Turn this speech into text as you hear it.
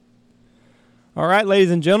All right,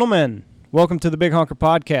 ladies and gentlemen, welcome to the Big Honker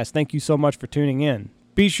Podcast. Thank you so much for tuning in.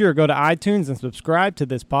 Be sure to go to iTunes and subscribe to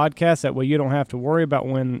this podcast. That way you don't have to worry about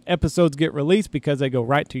when episodes get released because they go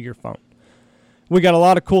right to your phone. We got a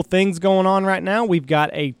lot of cool things going on right now. We've got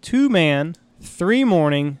a 2-man,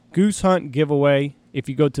 3-morning goose hunt giveaway. If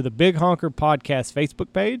you go to the Big Honker Podcast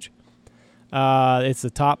Facebook page, it's the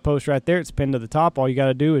top post right there. It's pinned to the top. All you got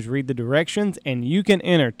to do is read the directions, and you can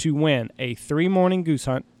enter to win a 3-morning goose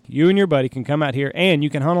hunt. You and your buddy can come out here, and you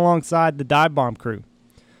can hunt alongside the Dive Bomb crew.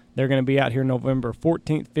 They're going to be out here November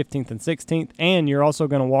 14th, 15th, and 16th, and you're also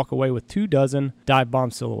going to walk away with 2 dozen Dive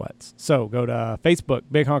Bomb silhouettes. So go to Facebook,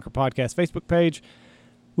 Big Honker Podcast Facebook page,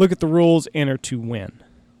 look at the rules, enter to win.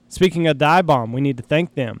 Speaking of Dive Bomb, we need to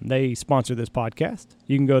thank them. They sponsor this podcast.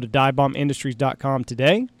 You can go to divebombindustries.com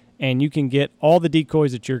today, and you can get all the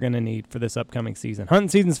decoys that you're going to need for this upcoming season. Hunting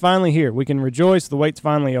season's finally here. We can rejoice. The wait's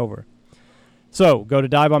finally over. So go to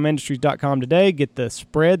divebombindustries.com today. Get the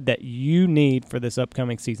spread that you need for this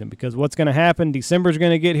upcoming season, because what's going to happen, December's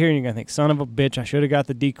going to get here, and you're going to think, son of a bitch, I should have got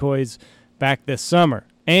the decoys back this summer.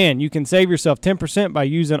 And you can save yourself 10% by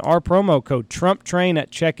using our promo code TrumpTrain at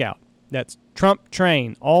checkout. That's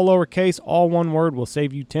TrumpTrain, all lowercase, all one word, will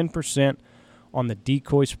save you 10% on the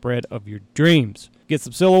decoy spread of your dreams. Get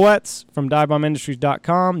some silhouettes from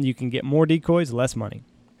divebombindustries.com. You can get more decoys, less money.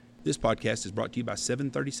 This podcast is brought to you by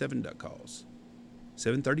 737 Duck Calls.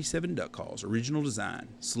 737 Duck Calls, original design,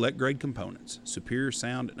 select grade components, superior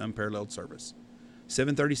sound, and unparalleled service.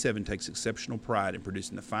 737 takes exceptional pride in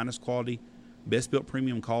producing the finest quality, best built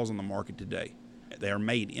premium calls on the market today. They are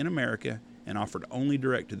made in America and offered only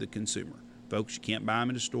direct to the consumer. Folks, you can't buy them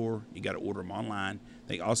in a store. You got to order them online.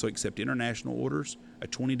 They also accept international orders, a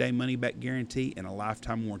 20-day money-back guarantee, and a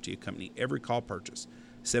lifetime warranty accompany every call purchase.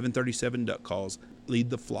 737 Duck Calls, lead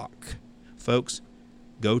the flock. Folks,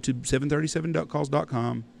 go to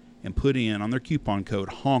 737duckcalls.com and put in on their coupon code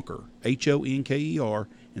HONKER, HONKER,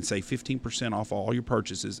 and save 15% off all your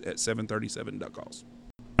purchases at 737 Duck Calls.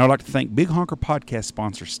 I'd like to thank Big Honker Podcast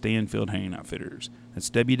sponsor Stanfield Hunting Outfitters.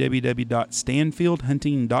 That's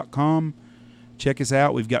www.stanfieldhunting.com. Check us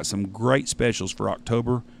out. We've got some great specials for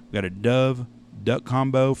October. We've got a dove duck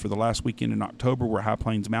combo for the last weekend in October. We're High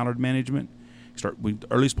Plains Mallard Management. The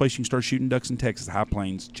earliest place you can start shooting ducks in Texas, High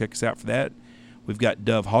Plains. Check us out for that. We've got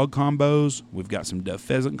dove hog combos. We've got some dove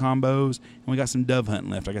pheasant combos. And we got some dove hunting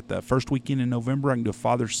left. I got the first weekend in November. I can do a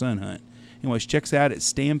father-son hunt. Anyways, check us out at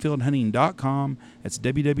stanfieldhunting.com. That's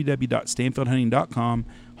www.stanfieldhunting.com,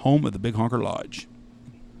 home of the Big Honker Lodge.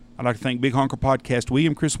 I'd like to thank Big Honker Podcast,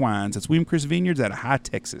 William Chris Wines. That's William Chris Vineyards out of High,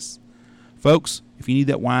 Texas. Folks, if you need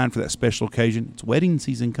that wine for that special occasion, it's wedding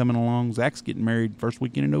season coming along. Zach's getting married first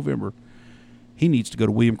weekend in November. He needs to go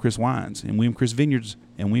to William Chris Wines and William Chris Vineyards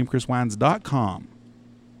and WilliamChrisWines.com.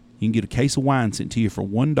 You can get a case of wine sent to you for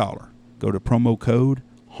 $1. Go to promo code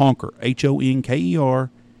HONKER, HONKER,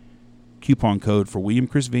 coupon code for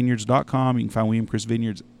WilliamChrisVineyards.com. You can find William Chris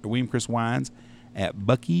Vineyards or William Chris Wines at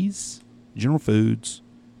Buc-ee's, General Foods,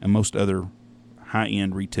 and most other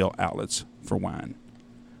high-end retail outlets for wine.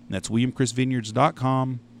 And that's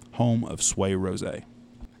WilliamChrisVineyards.com, home of Sway Rosé.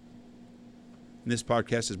 And this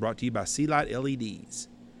podcast is brought to you by Sea Light LEDs.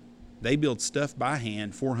 They build stuff by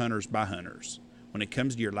hand for hunters by hunters. When it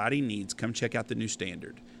comes to your lighting needs, come check out the new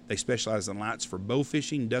standard. They specialize in lights for bow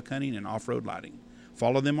fishing, duck hunting, and off-road lighting.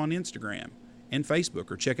 Follow them on Instagram and Facebook,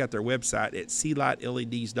 or check out their website at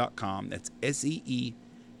sealightleds.com. That's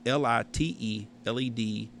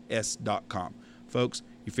SEELITELEDS.com. Folks,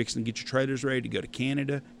 you're fixing to get your trailers ready to go to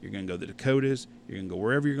Canada. You're going to go to the Dakotas. You're going to go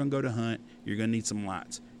wherever you're going to go to hunt. You're going to need some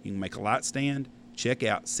lights. You can make a light stand. Check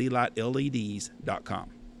out sealightleds.com.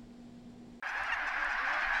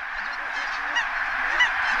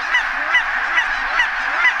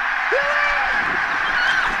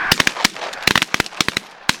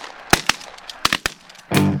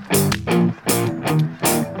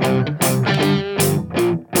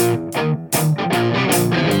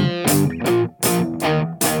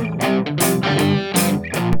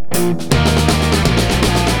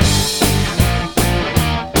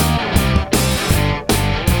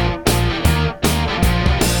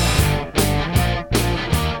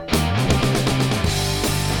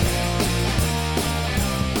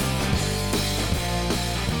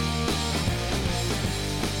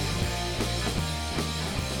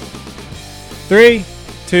 Three,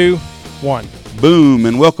 two, one. Boom,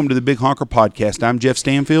 and welcome to the Big Honker Podcast. I'm Jeff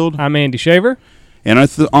Stanfield. I'm Andy Shaver. And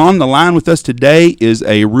on the line with us today is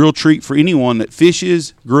a real treat for anyone that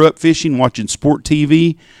fishes, grew up fishing, watching sport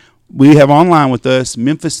TV. We have online with us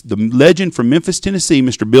the legend from Memphis, Tennessee,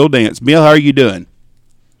 Mr. Bill Dance. Bill, how are you doing?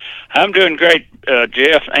 I'm doing great,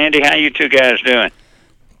 Jeff. Andy, how you two guys doing?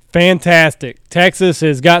 Fantastic. Texas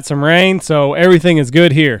has got some rain, so everything is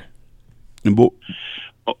good here. And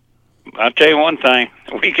I'll tell you one thing.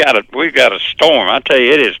 We've got a storm. I tell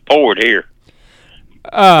you, it is poured here.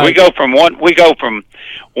 We go from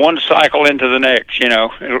one cycle into the next. You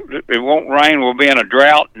know, it won't rain. We'll be in a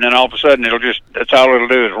drought, and then all of a sudden that's all it'll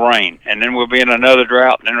do is rain, and then we'll be in another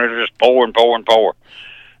drought, and then it'll just pour and pour and pour.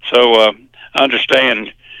 So I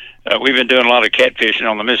understand. We've been doing a lot of catfishing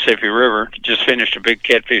on the Mississippi River. Just finished a big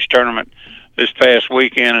catfish tournament this past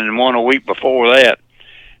weekend, and one a week before that.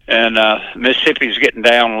 And Mississippi's getting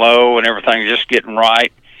down low, and everything's just getting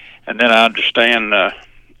right. And then I understand.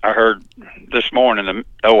 I heard this morning the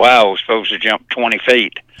Ohio was supposed to jump 20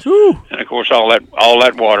 feet, and of course all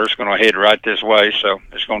that water is going to head right this way, so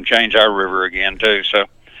it's going to change our river again too. So,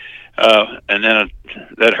 and then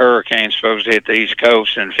that hurricane's supposed to hit the East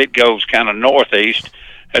Coast, and if it goes kind of northeast,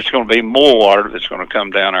 that's going to be more water that's going to come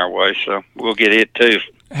down our way. So we'll get it too.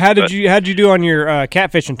 How'd you do on your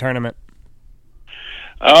catfishing tournament?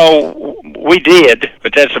 Oh, we did,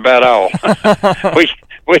 but that's about all.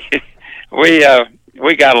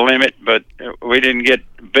 We got a limit, but we didn't get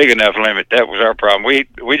big enough limit. That was our problem. We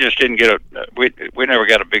just didn't get we never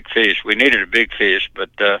got a big fish. We needed a big fish, but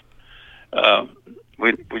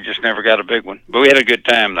we just never got a big one. But we had a good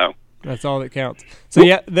time though. That's all that counts. So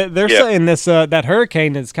yeah, they're saying this that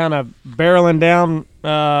hurricane is kind of barreling down,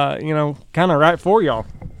 kind of right for y'all.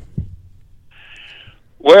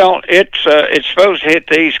 Well, it's supposed to hit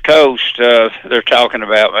the East Coast. They're talking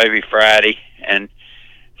about maybe Friday, and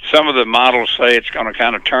some of the models say it's going to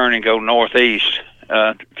kind of turn and go northeast.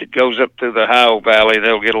 If it goes up through the Ohio Valley,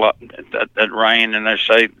 they'll get a lot that rain, and they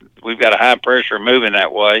say we've got a high pressure moving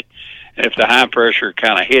that way. And if the high pressure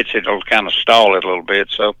kind of hits it, it'll kind of stall it a little bit.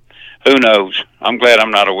 So who knows? I'm glad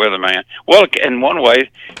I'm not a weatherman. Well, in one way,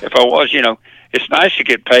 if I was, it's nice to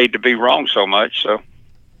get paid to be wrong so much. So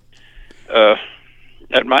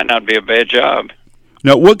that might not be a bad job.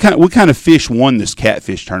 Now, what kind of fish won this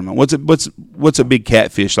catfish tournament? What's a big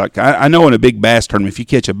catfish like? I know in a big bass tournament, if you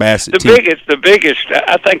catch a bass at the biggest.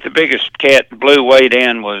 I think the biggest blue weighed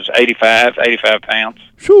in was 85 pounds.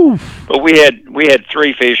 Whew. But we had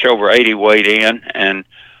three fish over 80 weighed in, and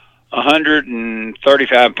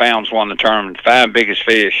 135 pounds won the tournament. Five biggest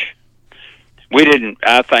fish. We didn't.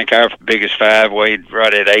 I think our biggest five weighed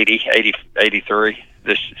right at 83.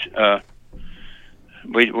 This.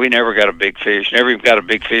 We never got a big fish. Never even got a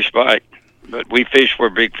big fish bite. But we fished where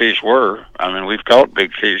big fish were. I mean, we've caught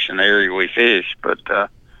big fish in the area we fish. But so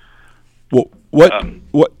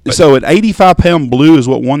an 85-pound blue is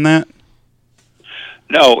what won that?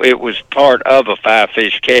 No, it was part of a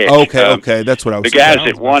 5-fish catch. Okay, that's what I was. The guys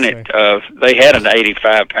that won it, they had an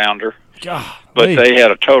 85-pounder, but they had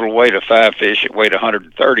a total weight of 5 fish. It weighed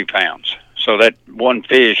 130 pounds. So that one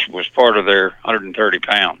fish was part of their 130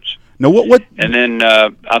 pounds. Now what? And then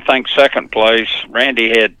I think second place,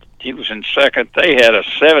 Randy he was in second. They had a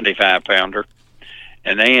 75-pounder,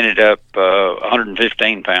 and they ended up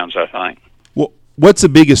 115 pounds, I think. Well, what's the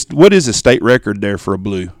biggest? What is the state record there for a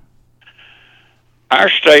blue? Our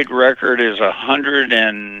state record is 100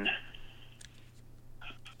 and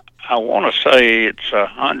I want to say it's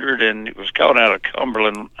 100, and it was caught out of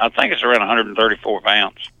Cumberland. I think it's around 134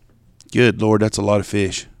 pounds. Good Lord, that's a lot of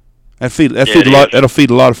fish. That'll feed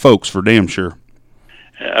a lot of folks for damn sure.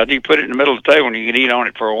 You put it in the middle of the table and you can eat on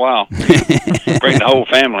it for a while. Bring the whole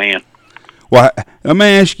family in. Well, let me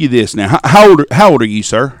ask you this now. How old are you,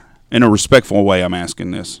 sir? In a respectful way, I'm asking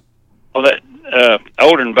this. Well,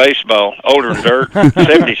 older than baseball, older than dirt,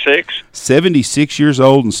 76. 76 years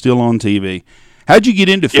old and still on TV. How'd you get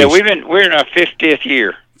into fishing? Yeah, we're in our 50th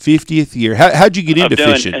year. 50th year. How'd you get into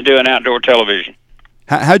fishing? Doing outdoor television.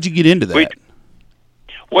 How'd you get into that?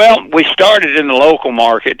 Well, we started in the local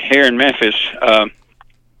market here in Memphis. I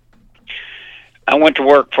went to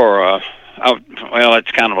work for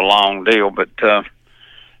it's kind of a long deal, but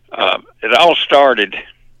it all started.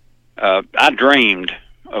 I dreamed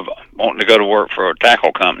of wanting to go to work for a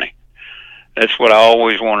tackle company. That's what I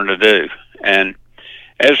always wanted to do, and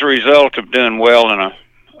as a result of doing well in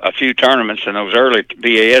a few tournaments in those early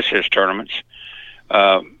BASS tournaments.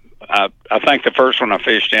 I think the first one I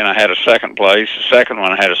fished in, I had a second place. The second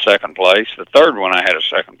one, I had a second place. The third one, I had a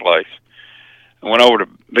second place. I went over to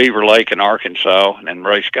Beaver Lake in Arkansas and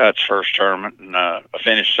Ray Scott's first tournament, and I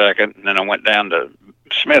finished second. And then I went down to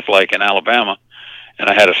Smith Lake in Alabama, and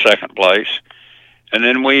I had a second place. And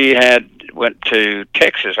then we went to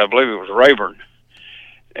Texas, I believe it was Rayburn,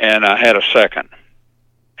 and I had a second.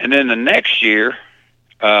 And then the next year,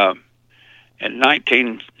 I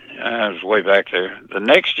was way back there. The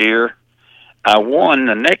next year, I won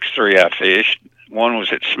the next three I fished. One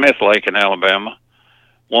was at Smith Lake in Alabama.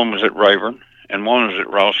 one was at Rayburn, and one was at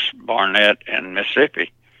Ross Barnett in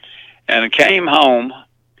Mississippi. And I came home,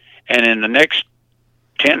 and in the next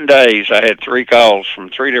 10 days, I had 3 calls from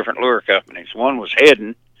 3 different lure companies. One was Head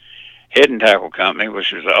and Tackle Company,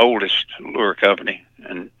 which is the oldest lure company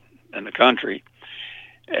in the country.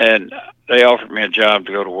 And they offered me a job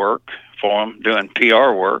to go to work for them, doing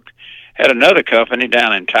PR work. Had another company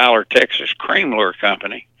down in Tyler, Texas, Cream Lure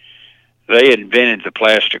Company. They had invented the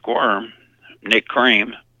plastic worm, Nick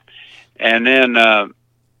Cream. And then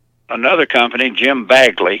another company, Jim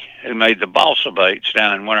Bagley, who made the balsa baits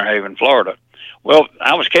down in Winter Haven, Florida. Well,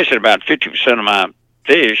 I was catching about 50% of my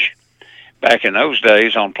fish back in those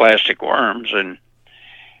days on plastic worms. And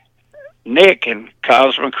Nick and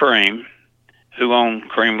Cosma Cream, who owned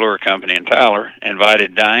Cream Lure Company in Tyler,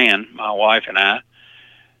 invited Diane, my wife, and I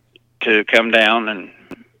to come down and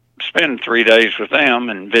spend 3 days with them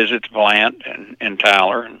and visit the plant in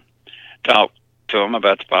Tyler and talk to them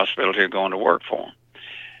about the possibility of going to work for them.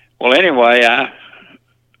 Well, anyway, I,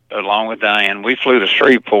 along with Diane, we flew to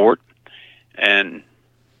Shreveport, and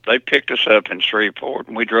they picked us up in Shreveport,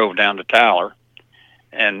 and we drove down to Tyler.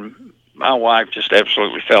 And my wife just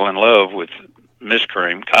absolutely fell in love with Miss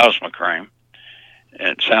Cream, Cosma Cream.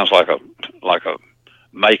 And it sounds like a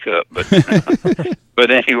makeup, but but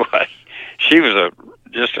anyway, she was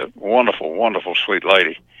just a wonderful, wonderful, sweet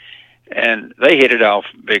lady. And they hit it off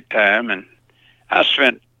big time, and I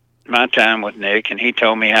spent my time with Nick, and he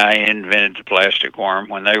told me how he invented the plastic worm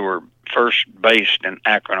when they were first based in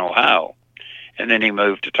Akron, Ohio. And then he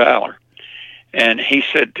moved to Tyler. And he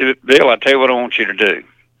said, Bill, I tell you what I want you to do.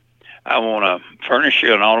 I want to furnish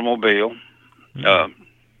you an automobile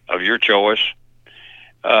of your choice.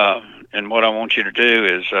 And what I want you to do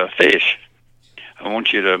is fish. I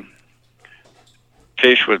want you to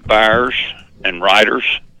fish with buyers and riders.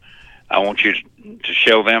 I want you to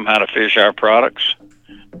show them how to fish our products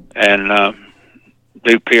and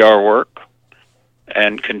do PR work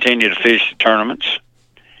and continue to fish the tournaments,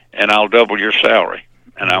 and I'll double your salary.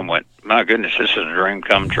 And I went, my goodness, this is a dream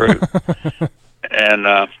come true. And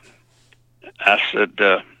I said,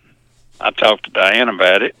 I talked to Diane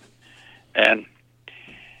about it, and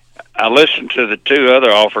I listened to the 2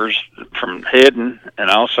 other offers from Hedden and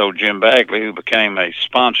also Jim Bagley, who became a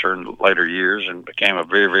sponsor in later years and became a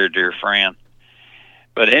very, very dear friend.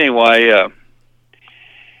 But anyway,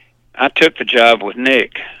 I took the job with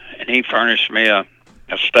Nick, and he furnished me a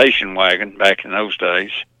station wagon back in those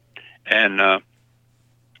days, and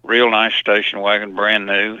real nice station wagon, brand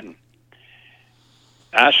new. And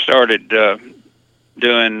I started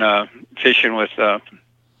doing fishing with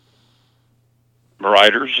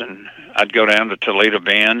riders, and I'd go down to Toledo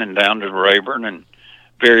Bend and down to Rayburn and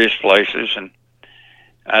various places, and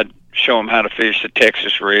I'd show them how to fish the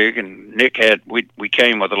Texas rig. And Nick we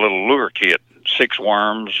came with a little lure kit, 6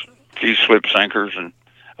 worms, a few slip sinkers, and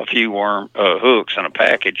a few hooks in a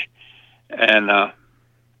package. And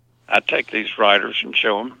I'd take these riders and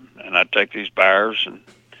show them, and I'd take these buyers and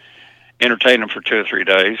entertain them for 2 or 3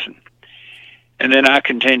 days. And then I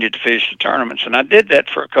continued to fish the tournaments, and I did that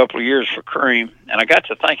for a couple of years for Cream. And I got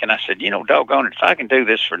to thinking, I said, doggone it, if I can do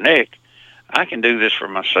this for Nick, I can do this for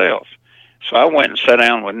myself. So I went and sat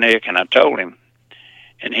down with Nick, and I told him,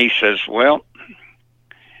 and he says, well,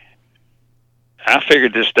 I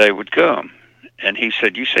figured this day would come. And he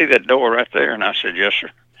said, you see that door right there? And I said, yes, sir.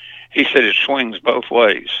 He said, it swings both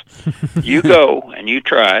ways. You go and you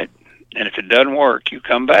try it, and if it doesn't work, you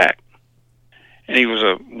come back. And he was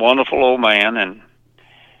a wonderful old man, and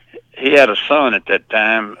he had a son at that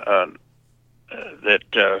time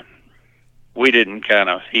that we didn't kind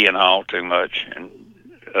of he and haw too much. And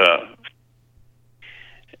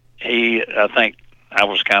I think I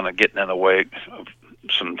was kind of getting in the way of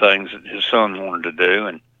some things that his son wanted to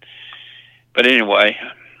do. But anyway,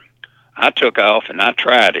 I took off and I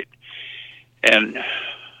tried it. And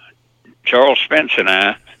Charles Spence and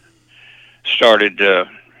I started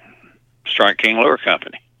Strike King Lure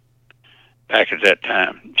Company. Back at that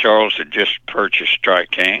time, Charles had just purchased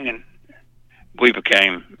Strike King, and we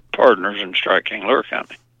became partners in Strike King Lure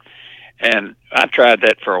Company. And I tried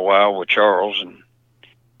that for a while with Charles, and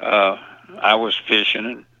I was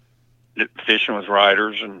fishing with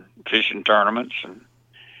riders and fishing tournaments, and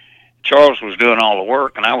Charles was doing all the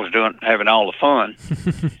work, and I was having all the fun.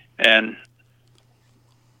 And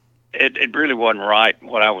it really wasn't right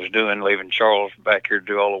what I was doing, leaving Charles back here to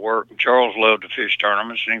do all the work. And Charles loved to fish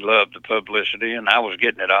tournaments, and he loved the publicity, and I was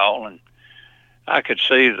getting it all. And I could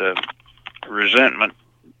see the resentment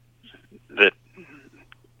that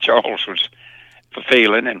Charles was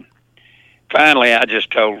feeling. And finally, I just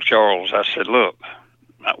told Charles, I said, look,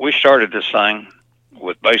 we started this thing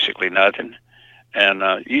with basically nothing.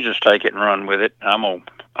 and you just take it and run with it. I'm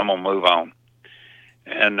gonna move on.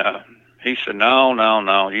 And he said, no.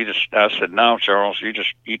 I said, no, Charles,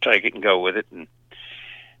 you take it and go with it. And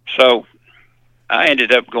so I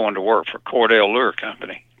ended up going to work for Cordell Lure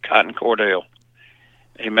Company, Cotton Cordell.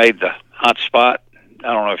 He made the Hot Spot.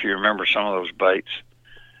 I don't know if you remember some of those baits,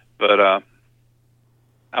 but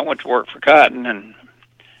I went to work for Cotton, and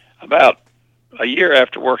about a year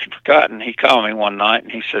after working for Cotton, he called me one night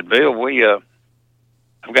and he said, Bill,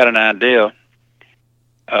 I've got an idea.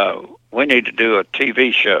 We need to do a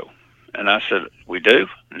TV show. And I said, we do?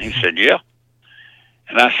 And he said, yeah.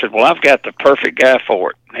 And I said, well, I've got the perfect guy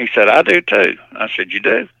for it. And he said, I do too. And I said, you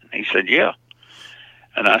do? And he said, yeah.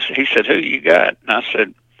 And he said, who you got? And I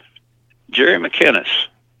said, Jerry McInnes.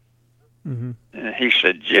 Mm-hmm. And he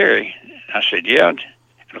said, Jerry? I said, yeah. And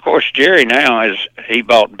of course, Jerry now he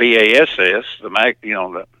bought BASS, I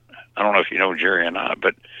don't know if you know Jerry or not,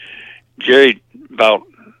 but Jerry bought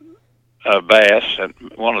Bass, and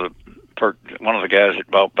one of the guys that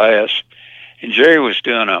bought Bass, and Jerry was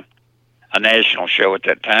doing a national show at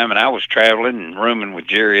that time, and I was traveling and rooming with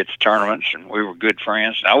Jerry at the tournaments, and we were good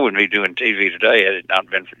friends. I wouldn't be doing TV today had it not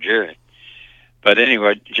been for Jerry. But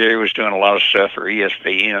anyway, Jerry was doing a lot of stuff for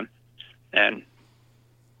ESPN,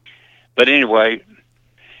 but anyway,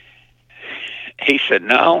 he said,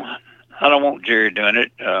 no, I don't want Jerry doing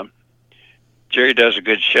it. Jerry does a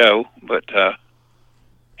good show, but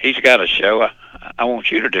he's got a show. I want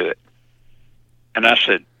you to do it. And I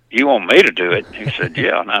said, you want me to do it? He said,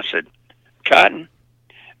 yeah. And I said, Cotton,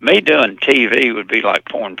 me doing TV would be like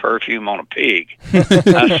pouring perfume on a pig.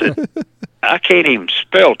 I said, I can't even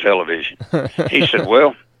spell television. He said,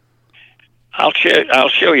 well, I'll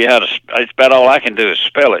show you how to. It's about all I can do is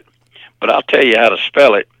spell it, but I'll tell you how to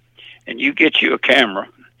spell it. And you get you a camera.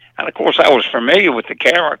 And of course, I was familiar with the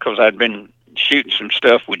camera because I'd been shooting some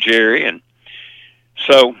stuff with Jerry, and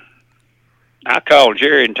so I called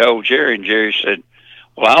Jerry and told Jerry, and Jerry said,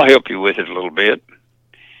 well, I'll help you with it a little bit.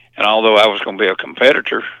 And although I was going to be a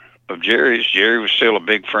competitor of Jerry's, Jerry was still a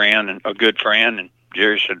big friend and a good friend, and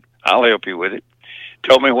Jerry said, I'll help you with it.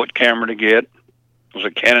 Told me what camera to get. It was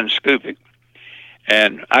a Canon Scoopy.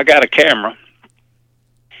 And I got a camera,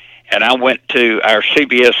 and I went to our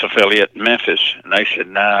CBS affiliate in Memphis, and they said,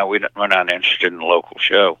 nah, we're not interested in the local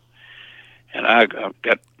show. And I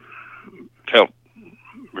felt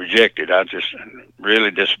rejected. I just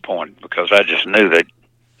really disappointed because I just knew that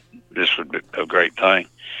this would be a great thing.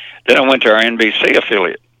 Then I went to our NBC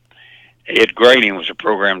affiliate. Ed Grading was a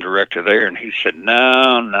program director there, and he said,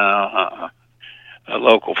 no, a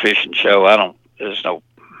local fishing show, there's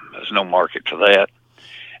no market for that.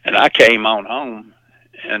 And I came on home,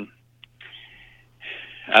 and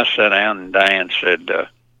I sat down, and Diane said,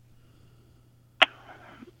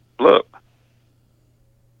 look,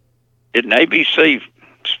 isn't ABC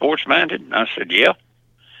sports minded? And I said, yeah.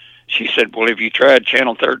 She said, well, have you tried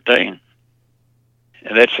Channel 13?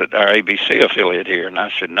 And that's our ABC affiliate here. And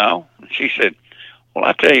I said, no. And she said, well,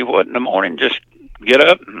 I tell you what, in the morning, just get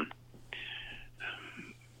up and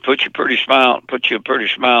put you a pretty smile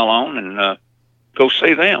on and go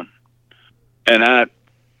see them. And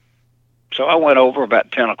so I went over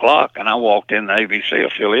about 10 o'clock, and I walked in the ABC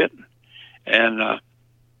affiliate, and the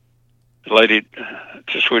lady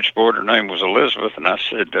to switchboard, her name was Elizabeth, and I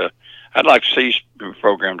said, I'd like to see the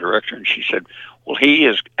program director. And she said, well, he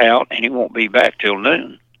is out, and he won't be back till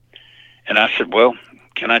noon. And I said, well,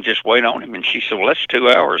 can I just wait on him? And she said, well, that's 2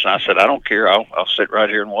 hours. And I said, I don't care. I'll sit right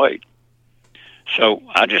here and wait. So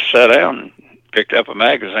I just sat down and picked up a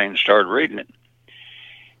magazine and started reading it.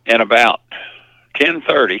 And about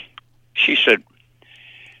 10:30, she said,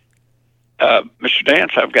 Mr.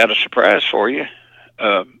 Dance, I've got a surprise for you.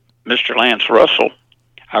 Mr. Lance Russell,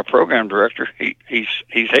 our program director, he's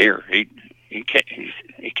here. He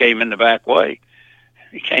came in the back way.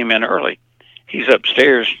 He came in early. He's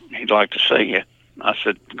upstairs. He'd like to see you. I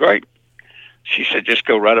said, great. She said, just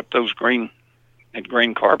go right up that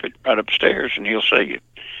green carpet right upstairs, and he'll see you.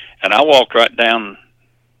 And I walked right down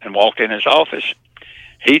and walked in his office.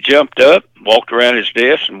 He jumped up, walked around his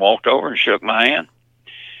desk, and walked over and shook my hand.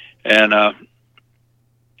 And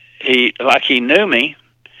he knew me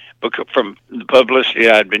because from the publicity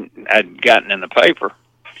I'd gotten in the paper.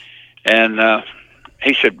 And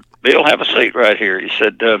he said, Bill, have a seat right here. He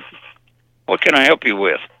said, what can I help you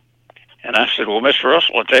with? And I said, well, Mr.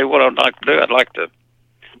 Russell, I'll tell you what I'd like to do. I'd like to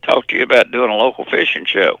talk to you about doing a local fishing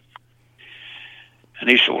show. And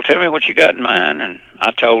he said, well, tell me what you got in mind. And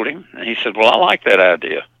I told him. And he said, well, I like that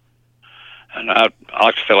idea. And I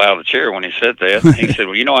like to fell out of the chair when he said that. And he said,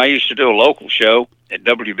 well, I used to do a local show at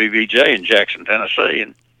WBBJ in Jackson, Tennessee.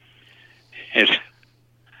 And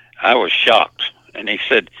I was shocked. And he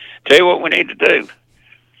said, tell you what we need to do.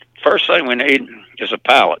 First thing we need is a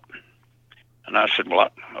pilot. And I said, well,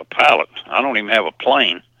 a pilot? I don't even have a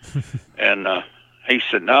plane. And he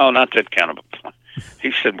said, no, not that kind of a plane.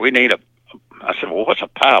 He said, we need I said, well, what's a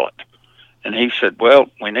pilot? And he said, well,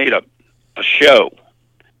 we need a show.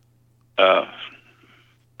 A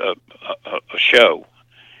show.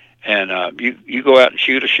 And you go out and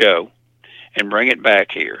shoot a show and bring it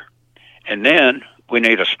back here. And then we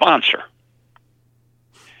need a sponsor.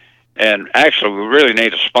 And actually, we really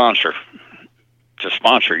need a sponsor to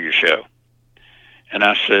sponsor your show. And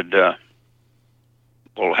I said,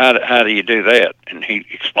 well, how do you do that? And he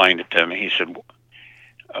explained it to me. He said,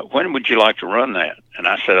 when would you like to run that? And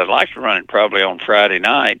I said, I'd like to run it probably on Friday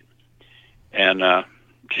night and to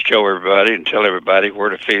show everybody and tell everybody where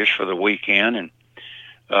to fish for the weekend. And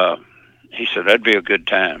he said, that'd be a good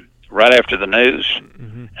time. Right after the news.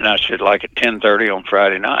 Mm-hmm. And I said, like at 10:30 on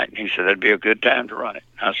Friday night. And he said, that'd be a good time to run it.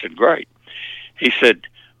 I said, great. He said,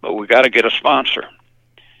 but we got to get a sponsor.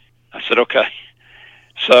 I said, okay.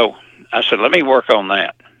 So I said, let me work on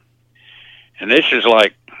that. And this is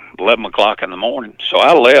like 11 o'clock in the morning. So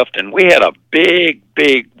I left, and we had a big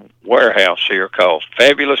warehouse here called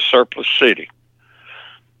Fabulous Surplus City.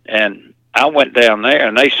 And I went down there,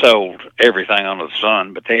 and they sold everything under the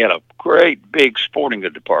sun, but they had a great big sporting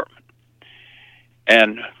good department.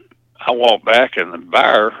 And I walked back, and the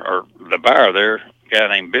buyer there, a guy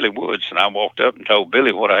named Billy Woods, and I walked up and told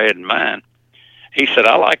Billy what I had in mind. He said,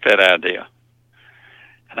 I like that idea.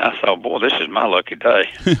 And I thought, boy, this is my lucky day.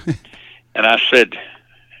 And I said,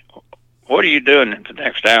 what are you doing in the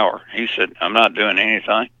next hour? He said, I'm not doing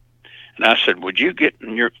anything. And I said, would you get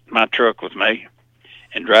in my truck with me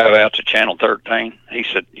and drive out to Channel 13? He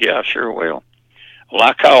said, yeah, I sure will. Well,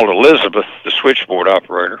 I called Elizabeth, the switchboard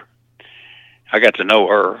operator. I got to know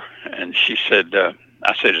her, and she said,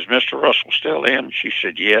 I said, is Mr. Russell still in? She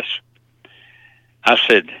said, yes. I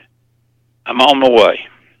said, I'm on my way.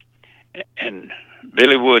 And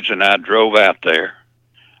Billy Woods and I drove out there.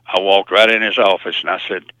 I walked right in his office, and I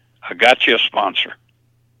said, I got you a sponsor.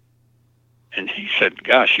 And he said,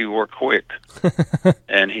 gosh, you work quick.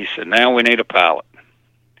 And he said, now we need a pilot.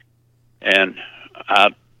 And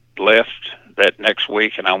I left that next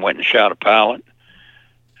week, and I went and shot a pilot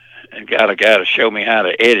and got a guy to show me how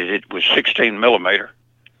to edit it with 16 millimeter.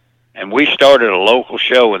 And we started a local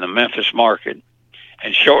show in the Memphis market.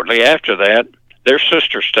 And shortly after that, their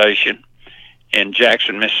sister station in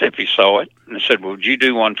Jackson, Mississippi saw it and said, well, would you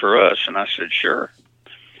do one for us? And I said, sure.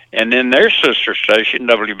 And then their sister station,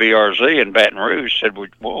 WBRZ in Baton Rouge, said,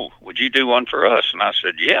 whoa, would you do one for us? And I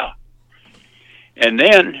said, yeah. And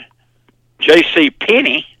then J.C.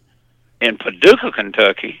 Penney in Paducah,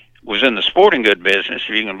 Kentucky, was in the sporting good business,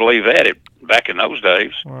 if you can believe that, back in those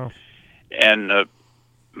days. Wow. And the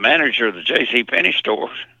manager of the J.C. Penney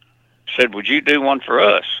store said, would you do one for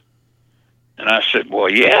us? And I said,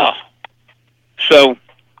 well, yeah. So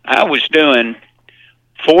I was doing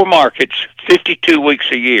 4 markets, 52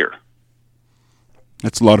 weeks a year.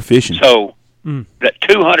 That's a lot of fishing. So that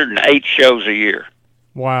 208 shows a year.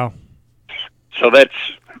 Wow. So that's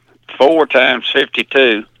 4 times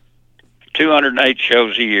 52, 208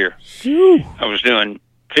 shows a year. Phew. I was doing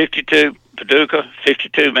 52 Paducah,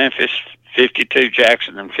 52 Memphis, 52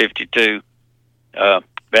 Jackson, and 52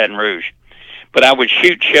 Baton Rouge. But I would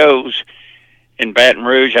shoot shows in Baton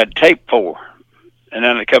Rouge. I'd tape 4. And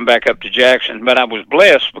then I'd come back up to Jackson. But I was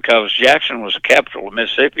blessed because Jackson was the capital of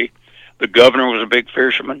Mississippi. The governor was a big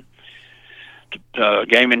fisherman.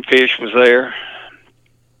 Game and Fish was there.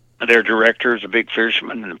 Their director is a big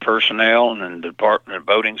fisherman, and the personnel and the Department of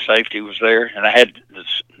Boating Safety was there. And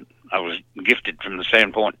I was gifted from the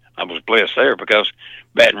standpoint I was blessed there because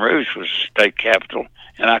Baton Rouge was state capital,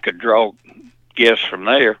 and I could draw guests from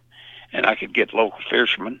there, and I could get local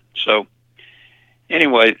fishermen. So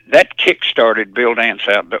anyway, that kick-started Bill Dance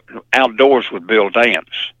Outdoors with Bill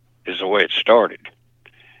Dance is the way it started.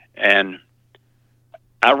 And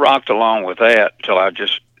I rocked along with that till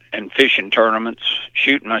and fishing tournaments,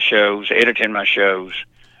 shooting my shows, editing my shows,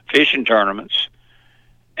 fishing tournaments.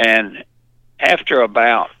 And after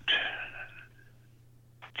about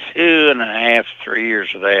 2.5, 3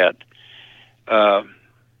 years of that,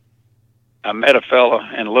 I met a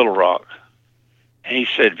fella in Little Rock. And he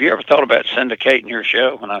said, have you ever thought about syndicating your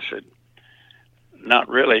show? And I said, not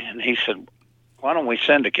really. And he said, why don't we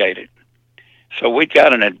syndicate it? So we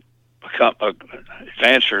got a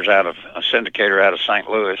advancers a syndicator out of St.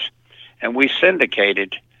 Louis, and we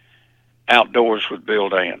syndicated Outdoors with Bill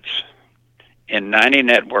Dance in 90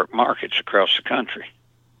 network markets across the country.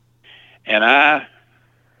 And I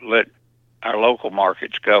let our local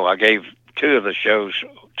markets go. I gave 2 of the shows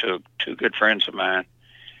to two good friends of mine,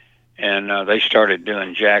 and they started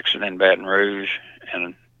doing Jackson and Baton Rouge,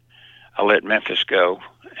 and I let Memphis go,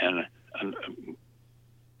 and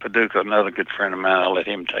Paducah, another good friend of mine, I let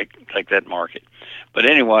him take that market. But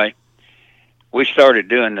anyway, we started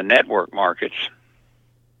doing the network markets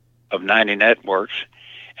of 90 networks,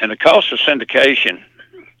 and the cost of syndication,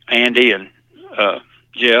 Andy and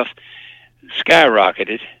Jeff,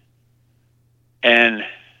 skyrocketed, and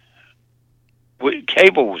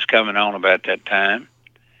cable was coming on about that time,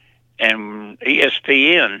 and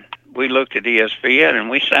ESPN, we looked at ESPN, and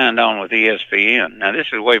we signed on with ESPN. Now, this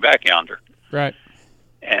is way back yonder. Right.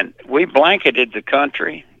 And we blanketed the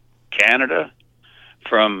country, Canada,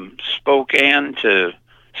 from Spokane to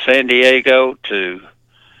San Diego to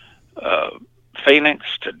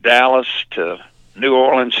Phoenix to Dallas to New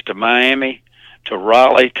Orleans to Miami to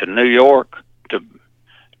Raleigh to New York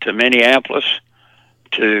to Minneapolis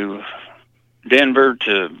to Denver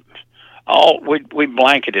to we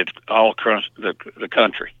blanketed all across the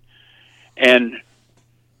country, and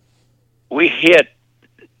we hit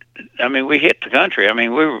the country. I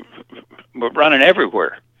mean, we're running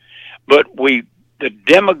everywhere, but the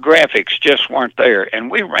demographics just weren't there, and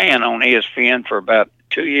we ran on ESPN for about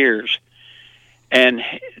 2 years, and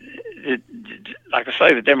like I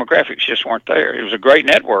say, the demographics just weren't there. It was a great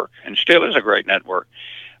network, and still is a great network,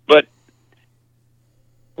 but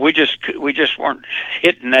we just weren't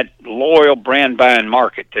hitting that loyal brand buying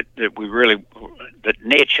market that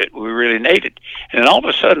niche that we really needed. And then all of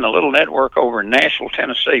a sudden, a little network over in Nashville,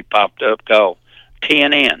 Tennessee, popped up called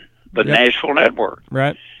TNN, the Nashville Network.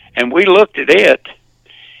 Right. And we looked at it,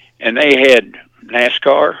 and they had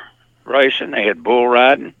NASCAR racing, they had bull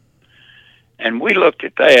riding, and we looked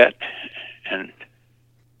at that, and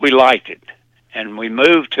we liked it. And we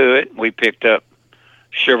moved to it. We picked up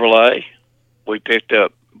Chevrolet. We picked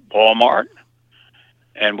up Walmart,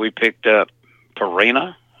 and we picked up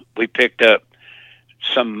Purina. We picked up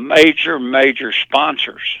some major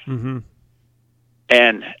sponsors, mm-hmm.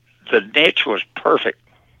 and the niche was perfect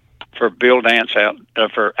for Bill Dance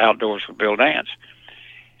for Outdoors with Bill Dance.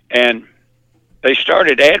 And they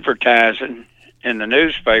started advertising in the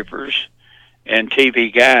newspapers and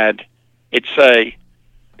TV Guide. It'd say,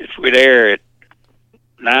 if we'd air at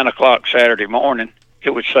 9:00 Saturday morning, it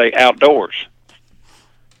would say outdoors.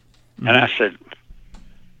 Mm-hmm. And I said,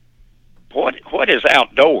 what is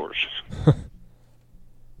outdoors?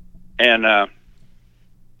 And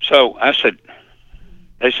so I said,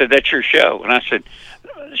 they said, that's your show. And I said,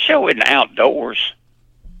 the show isn't outdoors.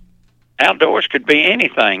 Outdoors could be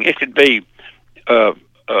anything. It could be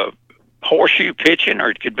horseshoe pitching, or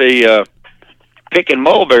it could be picking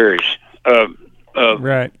mulberries.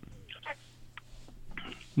 Right.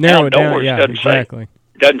 Narrow it down. Yeah, exactly.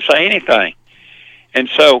 Doesn't say anything. And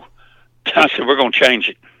so I said, we're going to change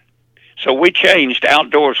it. So we changed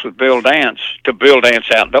Outdoors with Bill Dance to Bill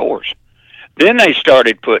Dance Outdoors. Then they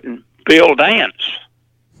started putting Bill Dance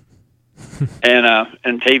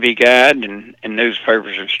and TV Guide and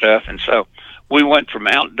newspapers and stuff. And so we went from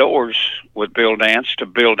Outdoors with Bill Dance to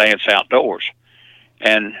Bill Dance Outdoors.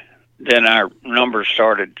 And then our numbers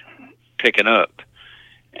started picking up.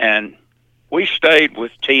 And we stayed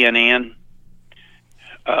with TNN,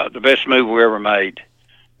 the best move we ever made,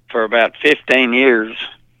 for about 15 years.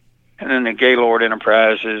 And then the Gaylord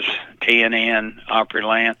Enterprises, TNN,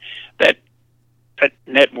 Opryland, that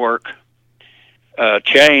network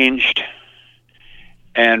changed,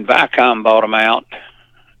 and Viacom bought them out,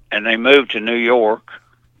 and they moved to New York.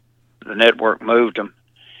 The network moved them,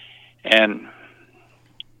 and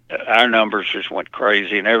our numbers just went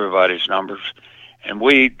crazy, and everybody's numbers. And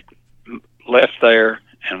we left there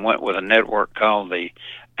and went with a network called the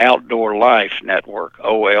Outdoor Life Network,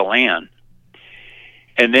 OLN.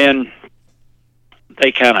 And then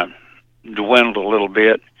they kind of dwindled a little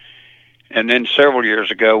bit. And then several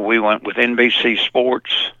years ago, we went with NBC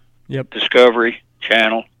Sports, Discovery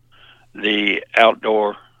Channel, the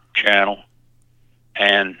Outdoor Channel,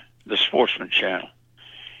 and the Sportsman Channel.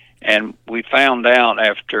 And we found out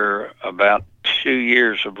after about 2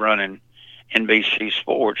 years of running NBC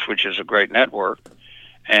Sports, which is a great network,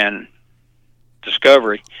 and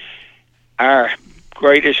Discovery, our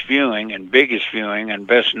greatest viewing and biggest viewing and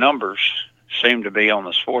best numbers seem to be on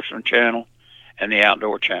the Sportsman Channel and the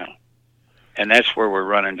Outdoor Channel. And that's where we're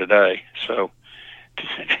running today. So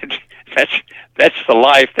that's the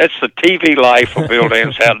life, that's the TV life of Bill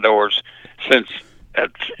Dance Outdoors since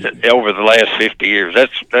over the last 50 years.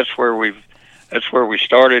 That's where we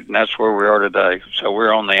started, and that's where we are today. So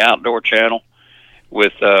we're on the Outdoor Channel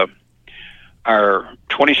with our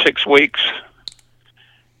 26 weeks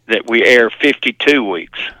that we air 52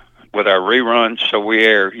 weeks. with our reruns. So we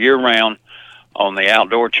air year-round on the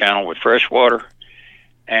Outdoor Channel with Freshwater,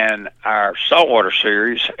 and our Saltwater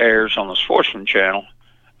series airs on the Sportsman Channel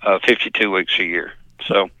 52 weeks a year.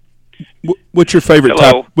 So, what's your favorite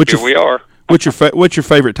hello, type? Here we are. What's your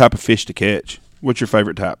favorite type of fish to catch? What's your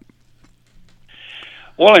favorite type?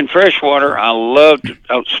 Well, in freshwater, I loved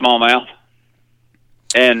smallmouth,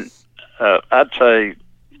 and I'd say,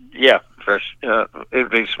 fresh. It'd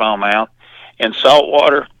be smallmouth. In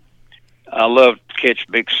saltwater, I love to catch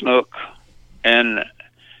big snook and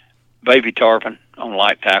baby tarpon on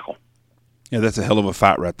light tackle. Yeah, that's a hell of a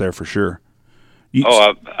fight right there for sure.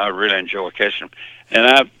 I really enjoy catching them,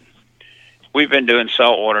 and we've been doing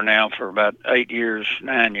saltwater now for about 9 years,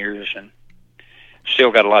 and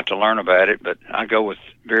still got a lot to learn about it. But I go with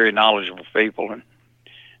very knowledgeable people, and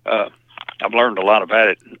I've learned a lot about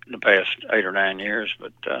it in the past 8 or 9 years.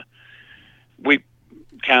 But we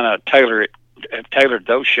kind of have tailored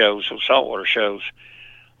those shows, those saltwater shows,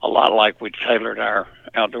 a lot like we tailored our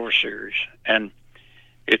outdoor series, and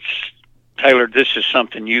it's tailored. This is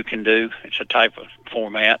something you can do. It's a type of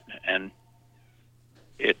format, and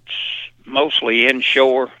it's mostly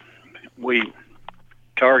inshore. We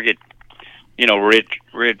target,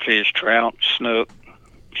 redfish, trout, snook,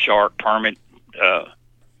 shark, permit,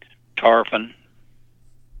 tarpon,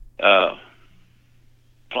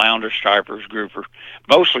 flounder, stripers, grouper,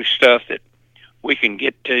 mostly stuff that we can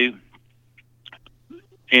get to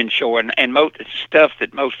inshore, and stuff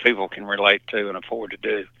that most people can relate to and afford to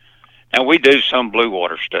do. Now, we do some blue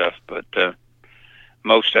water stuff, but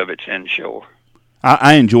most of it's inshore.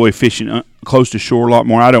 I enjoy fishing close to shore a lot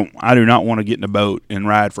more. I do not want to get in a boat and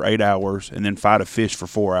ride for 8 hours and then fight a fish for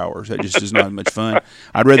 4 hours. That just is not as much fun.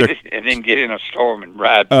 I'd rather and then get in a storm and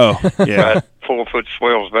ride. Oh, yeah. Ride 4-foot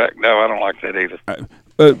swells back. No, I don't like that either.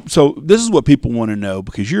 So this is what people want to know,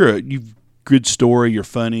 because you've good story. You're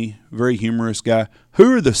funny, very humorous guy.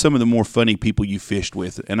 Who are some of the more funny people you fished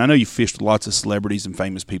with? And I know you fished with lots of celebrities and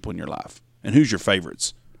famous people in your life. And who's your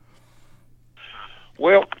favorites?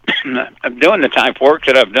 Well, I'm doing the type of work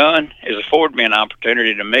that I've done has afforded me an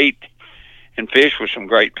opportunity to meet and fish with some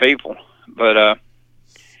great people. But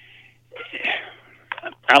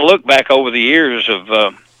I look back over the years of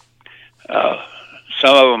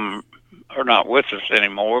some of them are not with us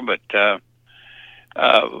anymore, but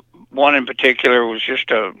one in particular was just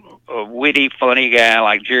a witty, funny guy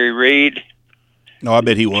like Jerry Reed. No, I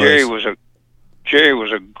bet he was. Jerry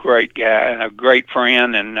was a great guy and a great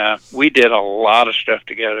friend, and we did a lot of stuff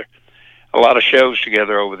together, a lot of shows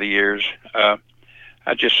together over the years. I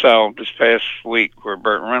just saw this past week where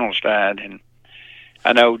Burt Reynolds died, and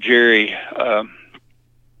I know Jerry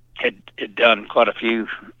had done quite a few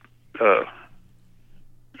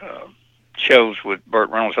shows with Burt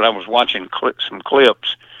Reynolds, and I was watching some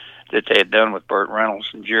clips that they had done with Burt Reynolds,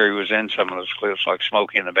 and Jerry was in some of those clips, like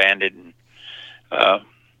Smokey and the Bandit, and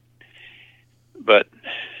but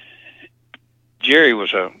Jerry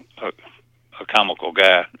was a comical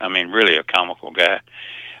guy. I mean, really a comical guy.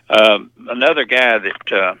 Another guy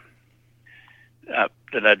that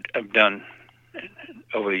I've done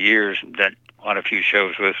over the years, done quite a few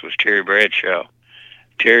shows with, was Terry Bradshaw.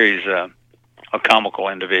 Terry's a comical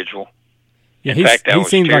individual. Yeah, in fact, I was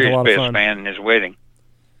seemed Terry's like a lot best of fun. man in his wedding.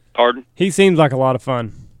 Pardon? He seems like a lot of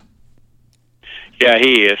fun. Yeah,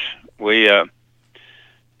 he is. We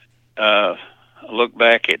look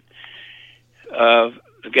back at the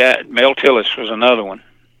guy, Mel Tillis was another one.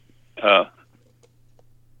 I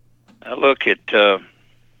look at the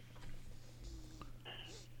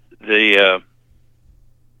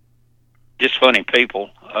just funny people.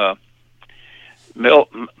 Mel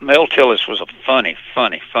Tillis was a funny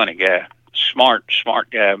guy. Smart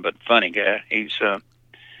guy, but funny guy. He's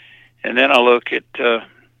and then I look at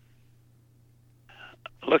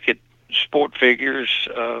sport figures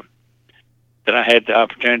that I had the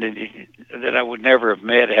opportunity that I would never have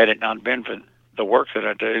met had it not been for the work that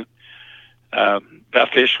I do. I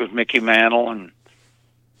fished with Mickey Mantle, and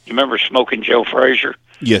you remember Smoking Joe Frazier?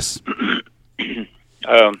 Yes.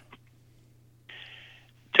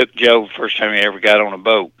 Took Joe the first time he ever got on a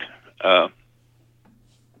boat.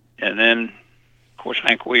 And then, of course,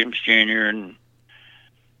 Hank Williams Jr. and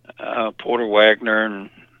Porter Wagner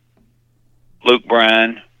and Luke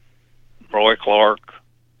Bryan, Roy Clark.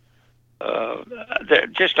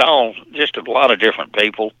 Just a lot of different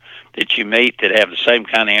people that you meet that have the same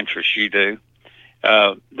kind of interests you do,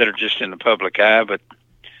 that are just in the public eye, but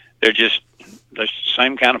they're the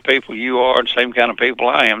same kind of people you are and same kind of people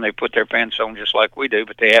I am. They put their pants on just like we do,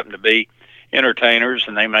 but they happen to be entertainers,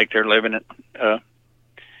 and they make their living as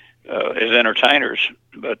entertainers.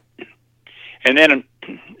 And then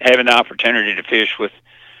having the opportunity to fish with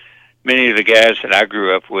many of the guys that I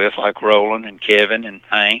grew up with, like Roland and Kevin and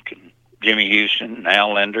Hank and Jimmy Houston and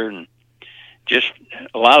Al Linder, and just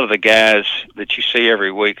a lot of the guys that you see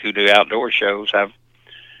every week who do outdoor shows. I've,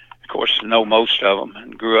 of course, know most of them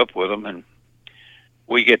and grew up with them, and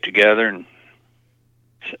we get together and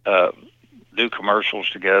do commercials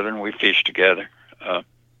together, and we fish together. I've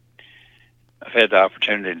had the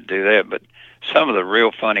opportunity to do that, but some of the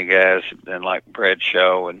real funny guys have been like Brad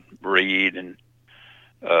Shaw and Reed, and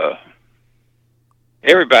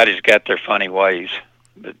everybody's got their funny ways.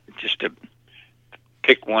 But just to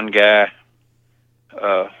pick one guy,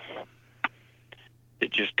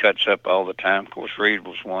 it just cuts up all the time. Of course, Reed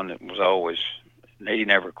was one that was always, he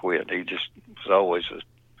never quit. He just was always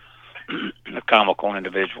a comical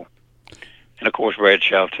individual. And of course, Brad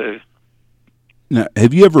Shaw too. Now,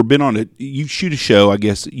 have you ever been on you shoot a show, I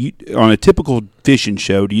guess, on a typical fishing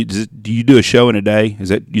show, do you do a show in a day? Is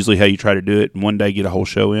that usually how you try to do it, and one day get a whole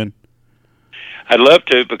show in? I'd love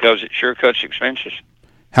to, because it sure cuts expenses.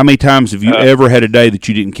 How many times have you ever had a day that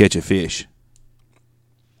you didn't catch a fish?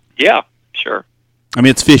 Yeah, sure. I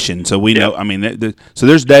mean, it's fishing, so we know. I mean, so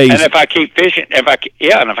there's days. And if I keep fishing, I'm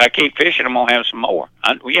gonna have some more.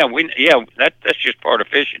 That's just part of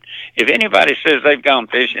fishing. If anybody says they've gone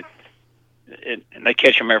fishing and they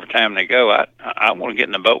catch them every time they go, I want to get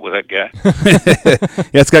in the boat with that guy.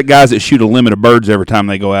 Yeah, it's got guys that shoot a limit of birds every time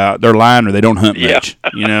they go out. They're lying or they don't hunt much.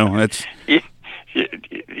 You know, that's.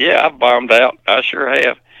 Yeah, I've bombed out. I sure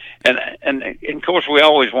have. And of course, we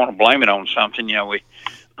always want to blame it on something. You know,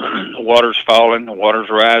 the water's falling, the water's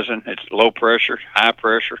rising. It's low pressure, high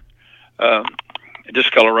pressure,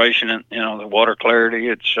 discoloration, and the water clarity.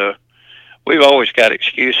 It's we've always got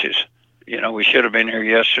excuses. You know, we should have been here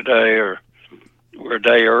yesterday, or we're a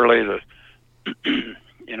day early. The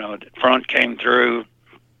front came through.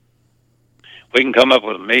 We can come up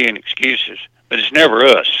with a million excuses, but it's never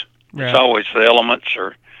us. Right. It's always the elements,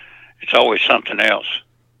 or it's always something else.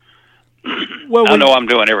 Well, I know I'm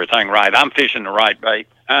doing everything right. I'm fishing the right bait.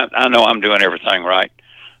 I know I'm doing everything right.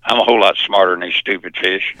 I'm a whole lot smarter than these stupid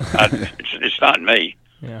fish. It's not me.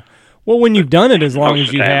 Yeah. Well, when you've done it as long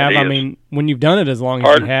as you have, when you've done it as long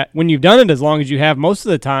as you have, most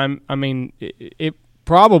of the time, I mean, it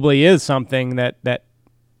probably is something that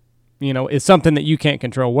is something that you can't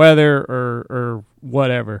control, weather or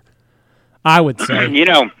whatever. I would say.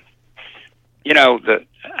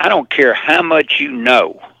 I don't care how much you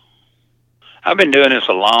know. I've been doing this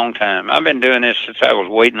a long time. I've been doing this since I was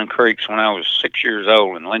wading the creeks when I was 6 years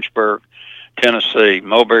old in Lynchburg, Tennessee,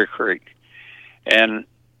 Mulberry Creek. And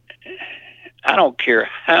I don't care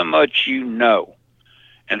how much you know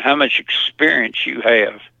and how much experience you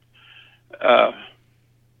have.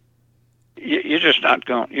 You're just not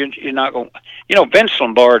going. You're not going. Vince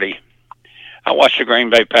Lombardi. I watched the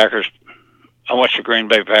Green Bay Packers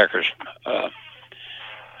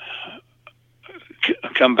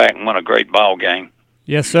come back and win a great ball game.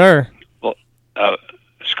 Yes, sir. Well,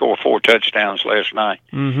 score 4 touchdowns last night.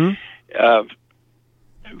 Mm-hmm.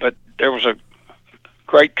 But there was a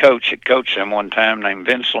great coach that coached them one time named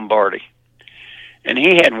Vince Lombardi, and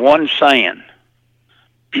he had one saying: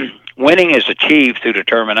 "Winning is achieved through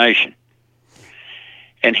determination."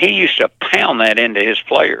 And he used to pound that into his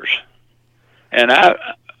players. And I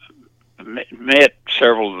met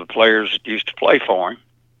several of the players that used to play for him,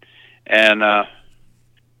 and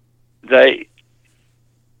they,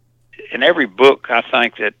 in every book, I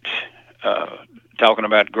think that talking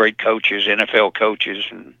about great coaches, NFL coaches,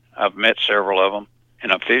 and I've met several of them,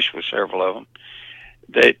 and I've fished with several of them,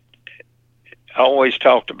 they always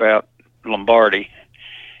talked about Lombardi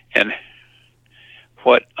and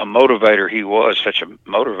what a motivator he was, such a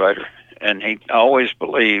motivator. And he always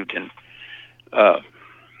believed in that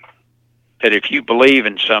if you believe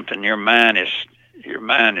in something, your mind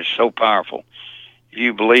is so powerful. If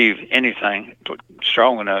you believe anything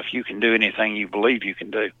strong enough, you can do anything you believe you can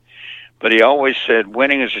do. But he always said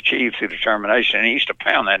winning is achieved through determination, and he used to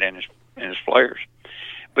pound that in his players.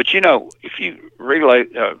 But if you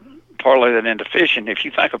parlay that into fishing, if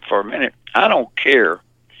you think of it for a minute, I don't care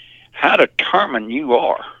how determined you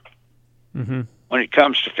are mm-hmm. when it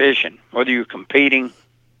comes to fishing, whether you're competing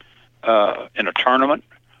in a tournament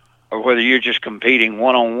or whether you're just competing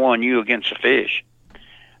one-on-one, you against a fish.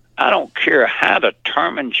 I don't care how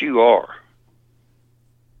determined you are.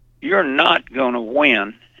 You're not going to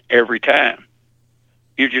win every time.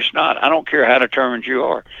 You're just not. I don't care how determined you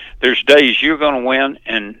are. There's days you're going to win,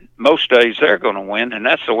 and most days they're going to win, and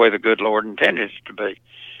that's the way the good Lord intended it to be.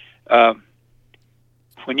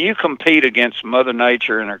 When you compete against Mother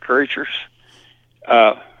Nature and her creatures,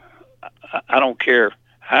 I don't care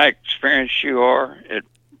how experienced you are at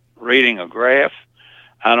reading a graph.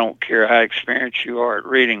 I don't care how experienced you are at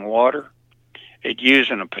reading water, at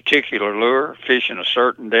using a particular lure, fishing a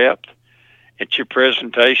certain depth, at your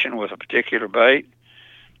presentation with a particular bait.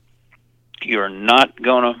 You're not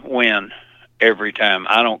going to win every time.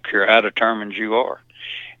 I don't care how determined you are.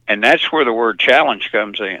 And that's where the word challenge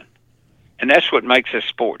comes in. And that's what makes this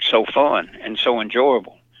sport so fun and so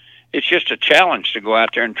enjoyable. It's just a challenge to go out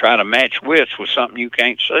there and try to match wits with something you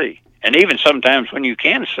can't see. And even sometimes when you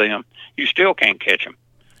can see them, you still can't catch them.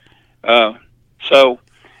 So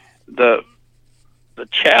the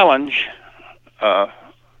challenge, the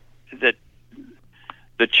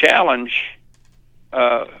challenge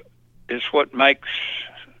is what makes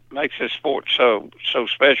this sport so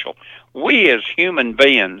special. We as human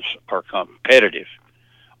beings are competitive.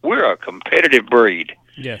 We're a competitive breed.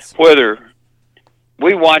 Yes. Whether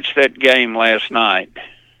we watched that game last night,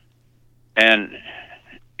 and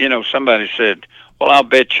somebody said, "Well, I'll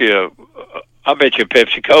bet you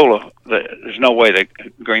Pepsi Cola. There's no way that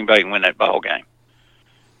Green Bay can win that ball game."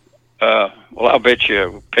 Well, I'll bet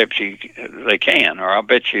you Pepsi they can, or I'll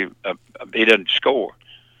bet you he doesn't score.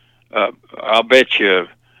 I'll bet you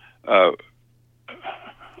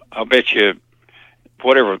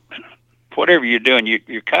whatever you're doing,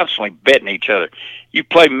 you're constantly betting each other. You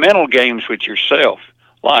play mental games with yourself.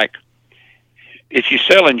 Like, if you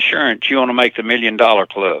sell insurance, you want to make the $1 Million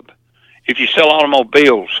Club. If you sell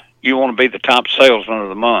automobiles, you want to be the top salesman of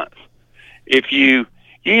the month. If you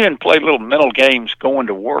even play little mental games going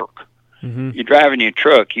to work. Mm-hmm. You're driving your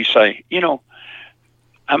truck, you say,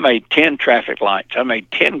 I made 10 traffic lights. I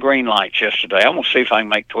made 10 green lights yesterday. I'm going to see if I can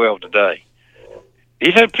make 12 today.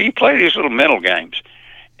 You play these little mental games.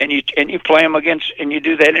 And you play them against, and you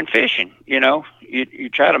do that in fishing. You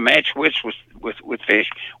try to match wits with fish.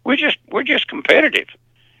 We're just competitive,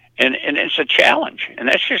 and it's a challenge, and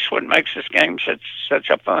that's just what makes this game such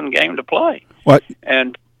a fun game to play. What?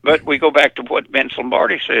 But we go back to what Vince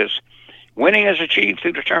Lombardi says: winning is achieved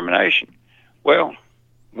through determination. Well,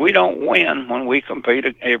 we don't win when we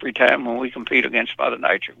compete every time when we compete against Mother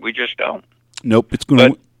Nature. We just don't. Nope, it's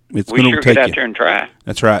going to sure take get out you. there and try.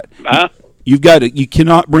 That's right. Huh? You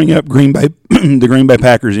cannot bring up Green Bay, the Green Bay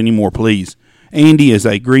Packers anymore, please. Andy is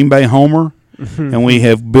a Green Bay homer, and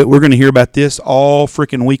we're going to hear about this all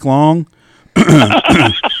freaking week long. Well,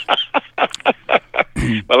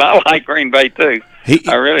 I like Green Bay too.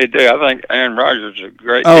 I really do. I think Aaron Rodgers is a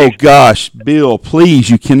great. Oh gosh, Bill, please!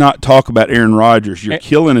 You cannot talk about Aaron Rodgers. You're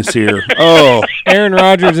killing us here. Oh, Aaron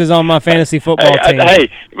Rodgers is on my fantasy football team. I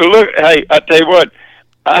tell you what.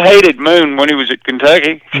 I hated Moon when he was at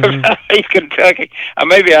Kentucky. Mm-hmm. I hate Kentucky.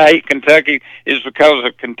 Maybe I hate Kentucky is because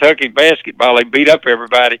of Kentucky basketball. They beat up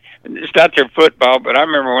everybody. It's not their football, but I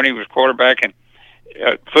remember when he was quarterbacking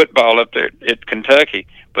football up there at Kentucky.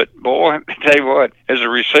 But, boy, I tell you what, as a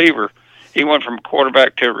receiver, he went from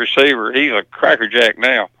quarterback to a receiver. He's a crackerjack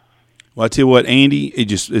now. Well, I tell you what, Andy, it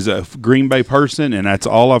just is a Green Bay person, and that's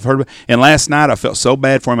all I've heard about. And last night I felt so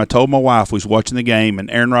bad for him. I told my wife we was watching the game,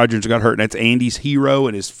 and Aaron Rodgers got hurt. And that's Andy's hero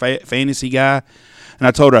and his fantasy guy. And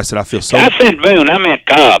I told her, I said, I feel so. I said Moon. I meant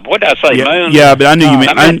Cobb. What did I say? Moon. Yeah, but I knew you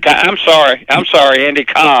meant. I'm sorry. I'm sorry, Andy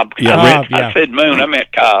Cobb. Yeah, I said Moon. I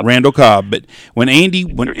meant Cobb. Randall Cobb. But when Andy,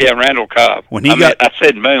 Randall Cobb. I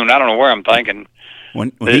said Moon. I don't know where I'm thinking.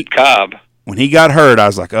 When Cobb. When he got hurt, I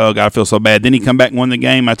was like, oh, God, I feel so bad. Then he come back and won the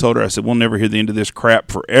game. I told her, I said, we'll never hear the end of this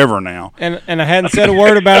crap forever now. And I hadn't said a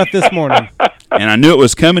word about it this morning. And I knew it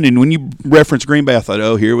was coming. And when you referenced Green Bay, I thought,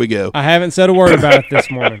 oh, here we go. I haven't said a word about it this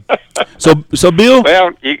morning. So Bill? Well,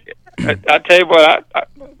 I tell you what,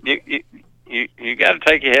 you got to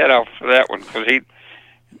take your head off for that one because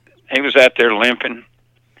he was out there limping.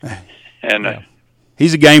 And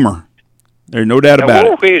he's a gamer. There's no doubt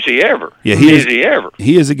about it. Is he ever? Yeah, is he ever?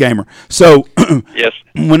 He is a gamer. So, yes.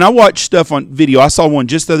 When I watch stuff on video, I saw one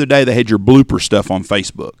just the other day that had your blooper stuff on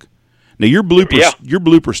Facebook. Now, your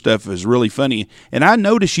blooper stuff is really funny, and I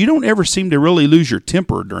noticed you don't ever seem to really lose your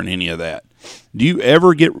temper during any of that. Do you ever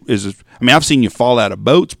I've seen you fall out of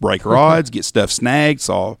boats, break rods, get stuff snagged,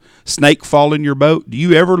 saw a snake fall in your boat. Do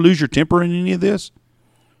you ever lose your temper in any of this?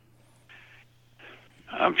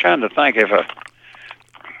 I'm trying to think if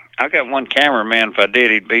I got one cameraman. If I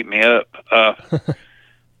did, he'd beat me up.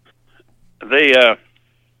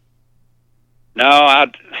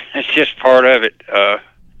 It's just part of it.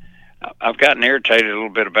 I've gotten irritated a little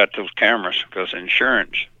bit about those cameras because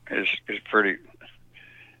insurance is pretty.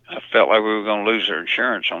 I felt like we were going to lose their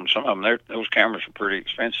insurance on some of them. Those cameras are pretty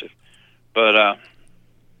expensive, but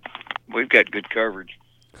we've got good coverage.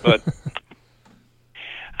 But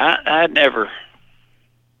I've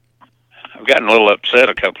gotten a little upset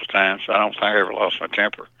a couple of times. I don't think I ever lost my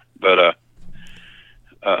temper, but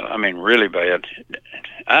I mean, really bad.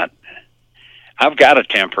 I've got a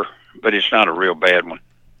temper, but it's not a real bad one.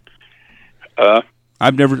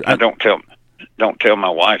 I've never. Don't tell my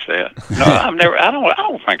wife that. No, I've never. I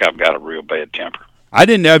don't think I've got a real bad temper.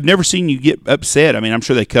 I've never seen you get upset. I mean, I'm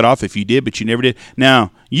sure they cut off if you did, but you never did.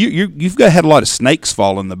 Now you've had a lot of snakes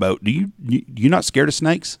fall in the boat. You're not scared of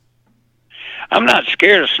snakes? I'm not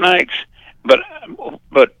scared of snakes, but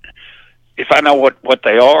if I know what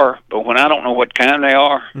they are, but when I don't know what kind they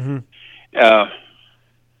are,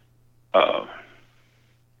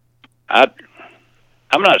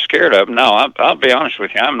 I'm not scared of them. No, I'll be honest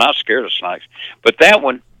with you. I'm not scared of snakes. But that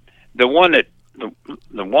one, the one that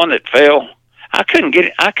fell, I couldn't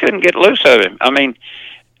get loose of him. I mean,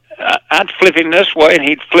 I'd flip him this way and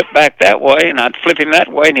he'd flip back that way, and I'd flip him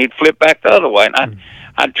that way and he'd flip back the other way, and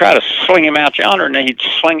I'd try to sling him out yonder, and then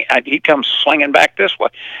he'd come slinging back this way.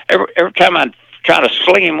 Every time I'd try to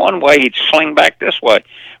sling him one way, he'd sling back this way.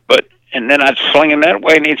 And then I'd sling him that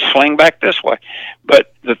way, and he'd sling back this way.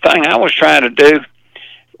 But the thing I was trying to do,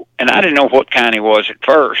 and I didn't know what kind he was at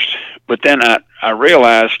first, but then I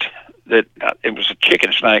realized that it was a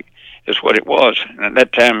chicken snake is what it was. And at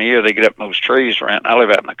that time of year, they get up in those trees around. I live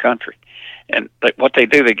out in the country. And what they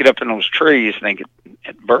do, they get up in those trees, and they get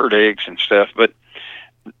bird eggs and stuff. But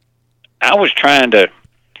I was trying to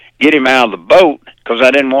get him out of the boat because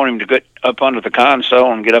I didn't want him to get up under the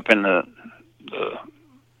console and get up in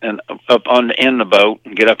in the boat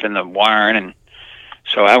and get up in the wiring, and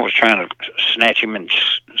so I was trying to snatch him and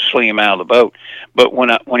sling him out of the boat. But when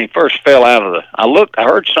he first fell out of I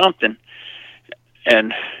heard something,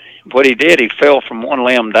 and what he did, he fell from one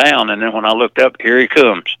limb down, and then when I looked up, here he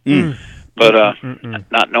comes. But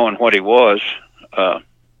not knowing what he was,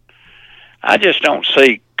 I just don't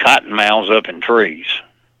see cottonmouths up in trees,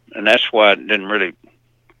 and that's why it didn't really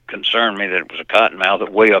concern me that it was a cottonmouth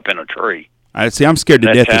way up in a tree. I see. I'm scared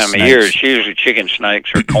to death of snakes. That time of year, it's usually chicken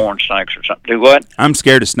snakes or corn snakes or something. Do what? I'm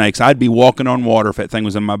scared of snakes. I'd be walking on water if that thing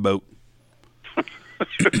was in my boat.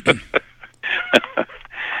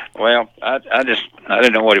 Well, I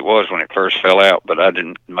didn't know what it was when it first fell out, but I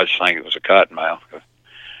didn't much think it was a cottonmouth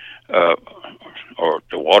or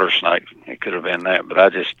the water snake. It could have been that, but I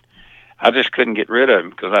just couldn't get rid of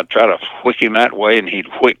him because I'd try to whick him that way, and he'd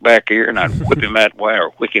whick back here, and I'd whip him that way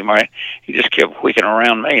or whick him right. He just kept whicking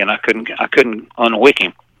around me, and I couldn't unwick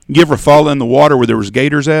him. You ever fall in the water where there was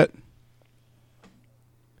gators at?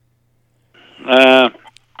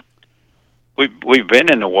 We've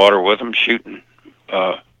been in the water with them shooting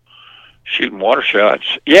water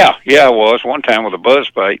shots. Yeah, I was one time with a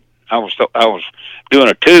buzzbait. I was doing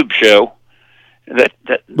a tube show. That's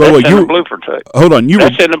in the blooper tape. Hold on,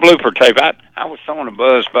 that's in the blooper tape. I was throwing a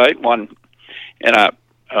buzzbait one, and I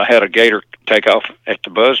had a gator take off at the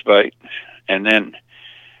buzzbait, and then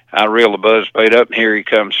I reel the buzzbait up, and here he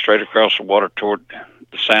comes straight across the water toward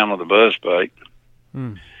the sound of the buzzbait.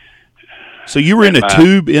 So you were in a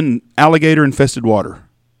tube in alligator-infested water?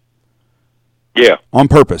 Yeah, on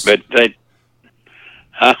purpose. But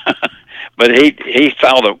but he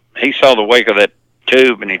saw the wake of that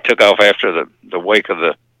tube, and he took off after the wake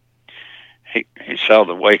of he saw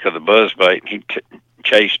the wake of the buzzbait. He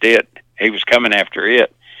chased it. He was coming after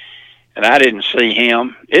it, and I didn't see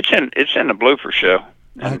him. It's in the blooper show.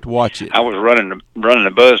 I have to watch it. I was running the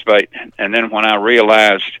buzzbait, and then when I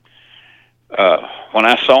realized, when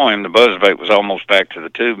I saw him, the buzzbait was almost back to the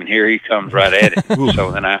tube, and here he comes right at it.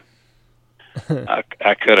 So then I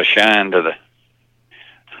cut a shine to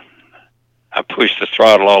I pushed the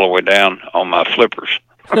throttle all the way down on my flippers.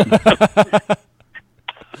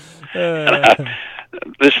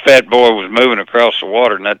 This fat boy was moving across the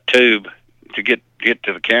water in that tube to get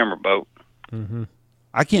to the camera boat. Mm-hmm.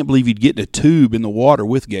 I can't believe you'd get in a tube in the water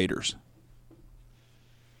with gators.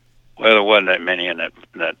 Well, there wasn't that many in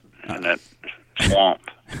that swamp.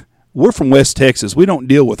 We're from West Texas. We don't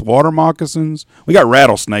deal with water moccasins. We got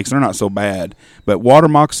rattlesnakes. They're not so bad. But water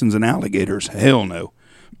moccasins and alligators, hell no.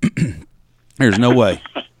 There's no way.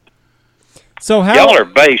 So how y'all are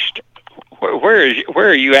based? Where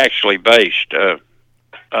are you actually based,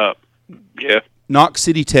 Jeff? Knox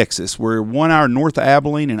City, Texas. We're 1 hour north of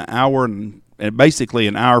Abilene and basically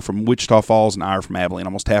an hour from Wichita Falls, an hour from Abilene,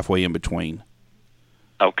 almost halfway in between.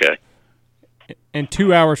 Okay. And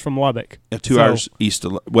 2 hours from Lubbock. 2 hours east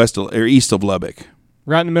of Lubbock.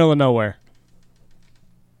 Right in the middle of nowhere.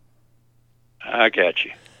 I got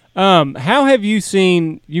you. How have you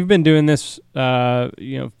seen? You've been doing this,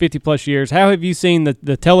 50 plus years. How have you seen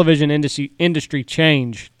the television industry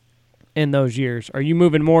change in those years? Are you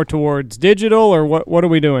moving more towards digital, or what are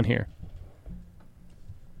we doing here?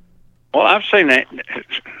 Well, I've seen that.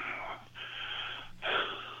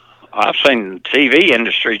 I've seen the TV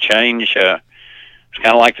industry change. It's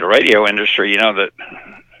kind of like the radio industry, that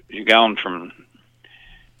you've gone from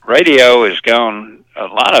radio has gone, a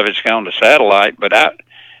lot of it's gone to satellite, but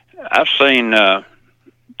I've seen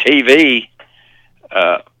TV,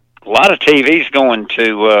 a lot of TV's going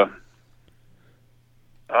to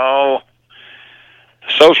the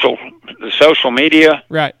social media,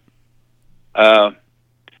 right?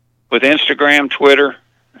 With Instagram, Twitter,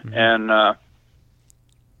 and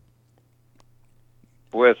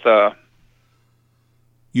with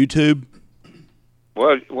YouTube.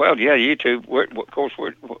 Well, yeah, YouTube. Of course,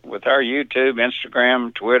 with our YouTube,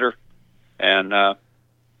 Instagram, Twitter, and I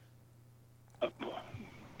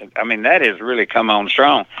mean that has really come on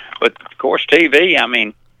strong. But of course, TV. I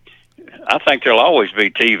mean, I think there'll always be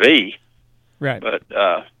TV. Right. But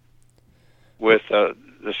with the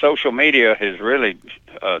social media has really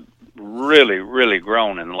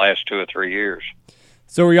grown in the last 2 or 3 years.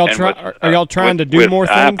 So are y'all trying to do more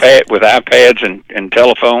things? With iPads and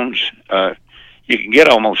telephones, you can get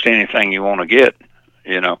almost anything you want to get,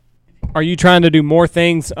 Are you trying to do more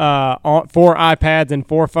things for iPads and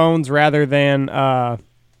for phones rather than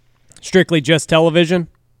strictly just television?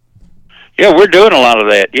 Yeah, we're doing a lot of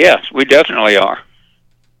that. Yes, we definitely are.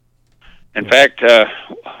 In fact, right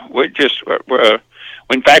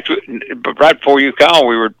before you called,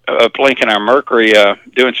 we were linking our Mercury,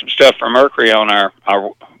 doing some stuff for Mercury on our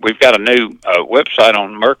we've got a new website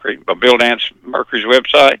on Mercury, Bill Dance Mercury's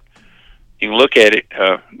website. You can look at it.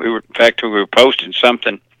 We were posting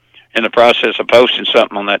something, in the process of posting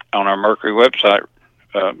something on our Mercury website.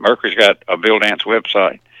 Mercury's got a Bill Dance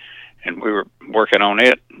website, and we were working on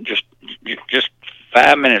it just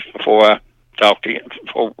 5 minutes before I talked to you,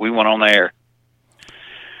 before we went on the air.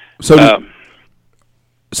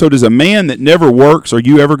 So does a man that never works, are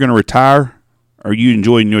you ever going to retire? Or are you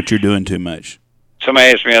enjoying what you're doing too much?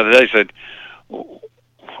 Somebody asked me the other day, said,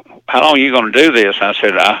 how long are you going to do this? I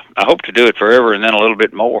said, I hope to do it forever and then a little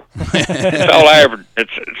bit more. It's all I ever,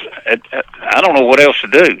 I don't know what else to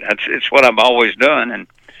do. It's what I've always done and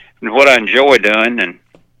what I enjoy doing. And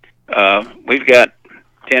we've got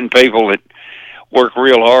 10 people that work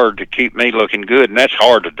real hard to keep me looking good, and that's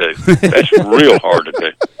hard to do. That's real hard to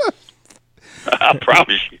do. I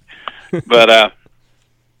promise you. But,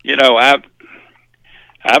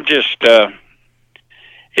 I've just,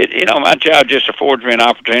 my job just affords me an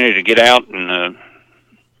opportunity to get out in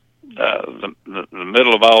the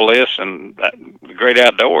middle of all this and the great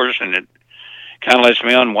outdoors, and it kind of lets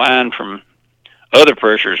me unwind from other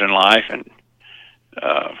pressures in life and,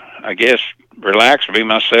 I guess, relax, be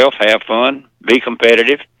myself, have fun, be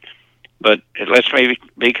competitive. But it lets me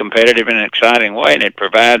be competitive in an exciting way, and it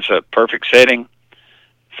provides a perfect setting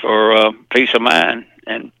for peace of mind.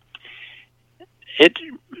 And it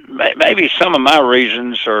maybe some of my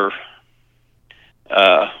reasons are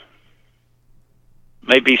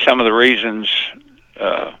maybe some of the reasons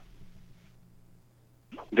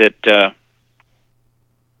that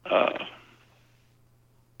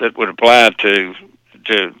would apply to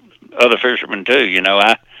other fishermen too.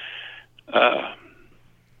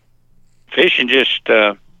 Fishing it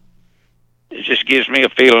just gives me a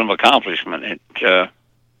feeling of accomplishment.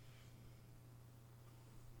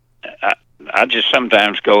 I just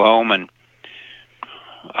sometimes go home and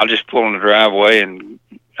I'll just pull in the driveway and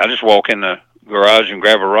I just walk in the garage and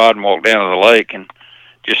grab a rod and walk down to the lake and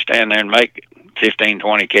just stand there and make 15,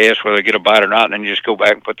 20 casts, whether I get a bite or not, and then you just go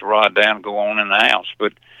back and put the rod down and go on in the house.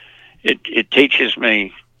 But it teaches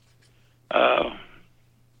me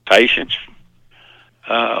patience,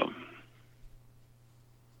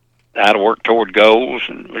 how to work toward goals.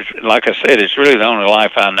 And like I said, it's really the only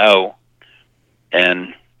life I know.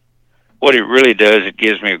 And what it really does, it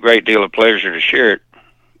gives me a great deal of pleasure to share it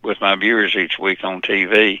with my viewers each week on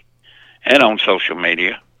TV and on social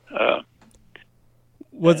media.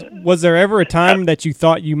 Was there ever a time that you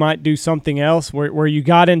thought you might do something else where you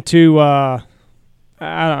got into I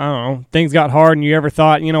don't know, things got hard and you ever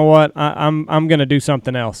thought, you know what, I'm going to do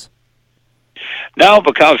something else? No,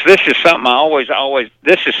 because this is something I always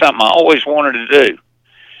wanted to do.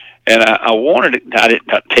 And I wanted it,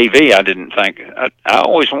 TV, I didn't think. I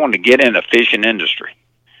always wanted to get in the fishing industry.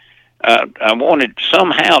 I wanted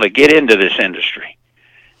somehow to get into this industry.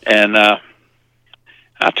 And I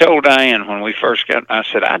told Diane when we first got, I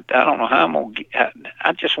said, I don't know how I'm going to get,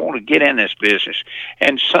 I just want to get in this business.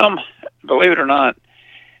 And believe it or not,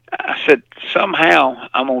 I said, somehow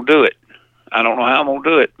I'm going to do it. I don't know how I'm going to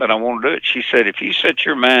do it, but I want to do it. She said, if you set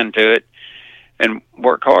your mind to it and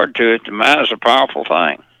work hard to it, the mind is a powerful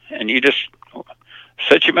thing. And you just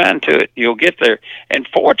set your mind to it, you'll get there. And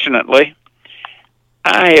fortunately,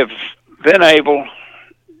 I have been able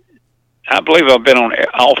I believe I've been on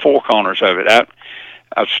all four corners of it.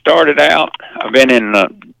 I've started out. I've been in the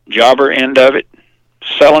jobber end of it,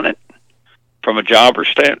 selling it from a jobber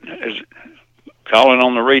stand, calling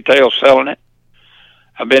on the retail, selling it.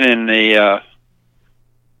 I've been in the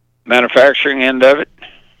manufacturing end of it.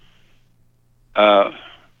 I've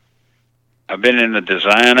been in the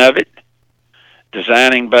design of it,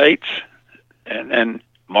 designing baits, and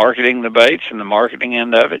marketing the baits and the marketing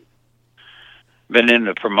end of it. Been in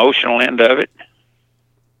the promotional end of it.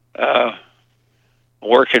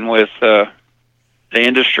 Working with the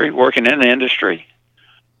industry, working in the industry.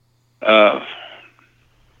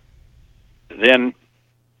 Then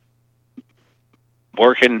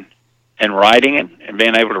working and writing it and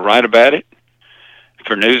being able to write about it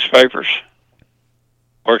for newspapers.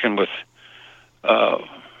 Working with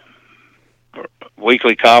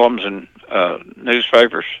weekly columns in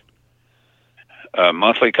newspapers,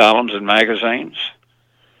 monthly columns in magazines,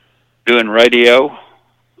 doing radio,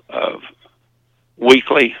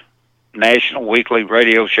 national weekly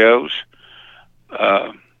radio shows,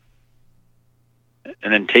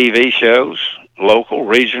 and then TV shows, local,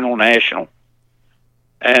 regional, national.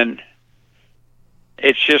 And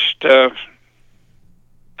it's just, it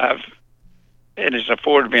has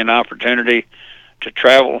afforded me an opportunity to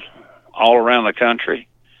travel all around the country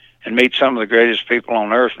and meet some of the greatest people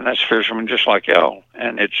on earth, and that's fishermen just like y'all.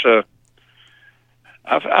 And it's,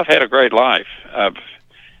 I've had a great life.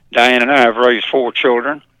 Diane and I have raised 4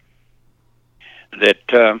 children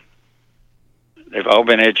that they've all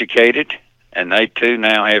been educated, and they too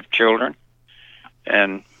now have children,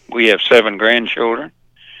 and we have 7 grandchildren.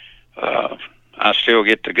 I still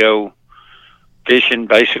get to go fishing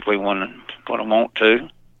basically when I want to.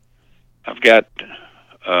 I've got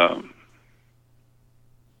a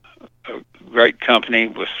great company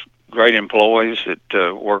with great employees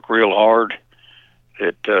that work real hard,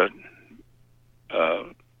 that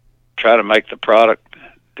try to make the product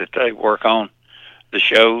that they work on, the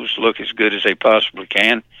shows, look as good as they possibly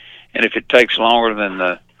can. And if it takes longer than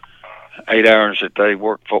the 8 hours that they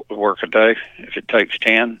work a day, if it takes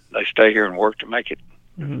 10, they stay here and work to make it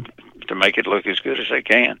to make it look as good as they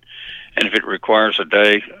can. And if it requires a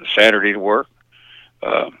day, Saturday to work,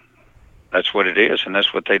 that's what it is, and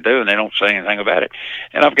that's what they do, and they don't say anything about it.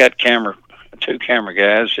 And I've got 2 camera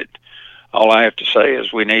guys that all I have to say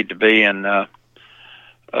is we need to be in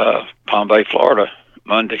Palm Bay, Florida,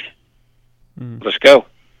 Monday. Let's go.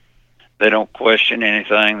 They don't question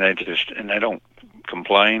anything. They don't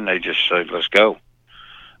complain. They just say, "Let's go."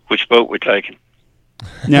 Which boat we taking?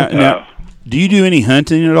 Now, do you do any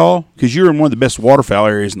hunting at all? Because you're in one of the best waterfowl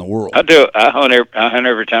areas in the world. I do. I hunt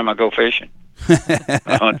every time I go fishing. I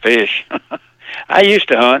hunt fish. I used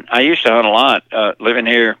to hunt. I used to hunt a lot. Living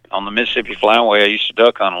here on the Mississippi Flyway, I used to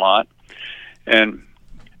duck hunt a lot. And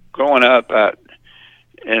growing up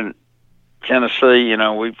in Tennessee,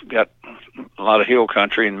 we've got a lot of hill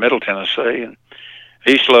country in Middle Tennessee, and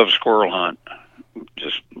I used to love squirrel hunt,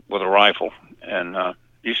 just with a rifle, and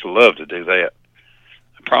used to love to do that.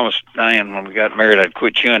 I promised Diane when we got married I'd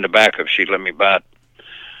quit chewing tobacco if she'd let me buy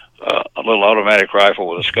a little automatic rifle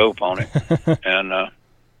with a scope on it. And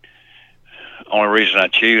only reason I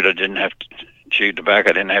chewed, I didn't have to chew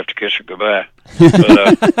tobacco. I didn't have to kiss her goodbye.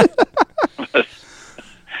 But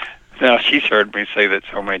now she's heard me say that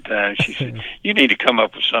so many times. She said, "You need to come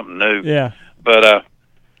up with something new." Yeah. But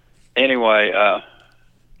anyway,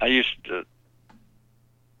 I used to.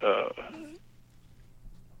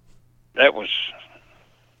 That was,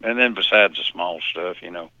 and then besides the small stuff,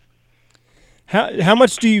 How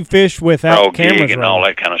much do you fish without cameras gig and rolling? all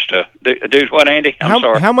that kind of stuff. Dude, what, Andy? I'm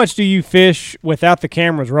sorry. How much do you fish without the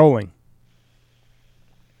cameras rolling?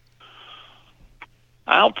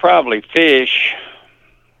 I'll probably fish.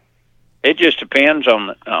 It just depends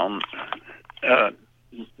on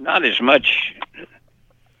not as much.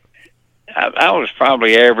 I was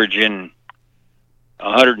probably averaging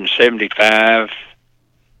 175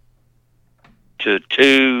 to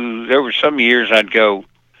 2. There were some years I'd go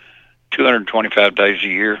 225 days a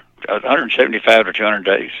year, 175 to 200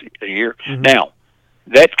 days a year. Mm-hmm. Now,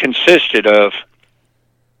 that consisted of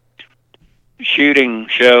shooting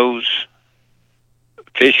shows,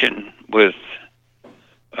 fishing with,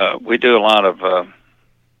 we do a lot of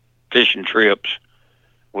fishing trips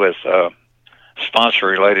with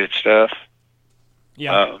sponsor-related stuff,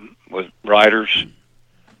 with writers,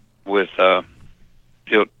 with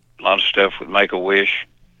do a lot of stuff with Make-A-Wish.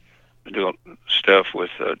 We do stuff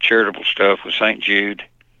with charitable stuff with St. Jude,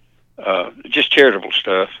 just charitable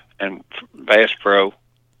stuff, and Bass Pro.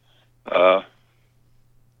 I'm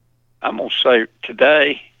going to say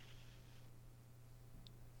today,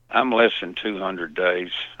 I'm less than 200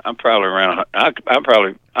 days. I'm probably around.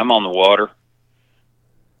 I'm on the water.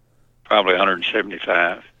 Probably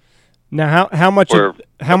 175. Now, how much? A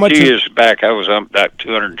few years back, I was about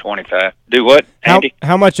 225. Do what, Andy?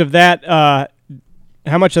 How much of that?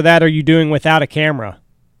 How much of that are you doing without a camera?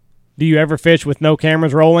 Do you ever fish with no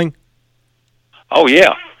cameras rolling? Oh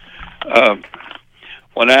yeah.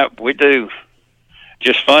 We do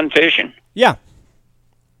just fun fishing. Yeah.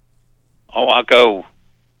 Oh, I go.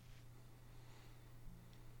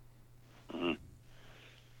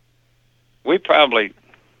 We probably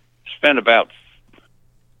spend about.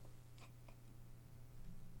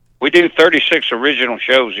 We do 36 original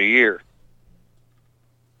shows a year,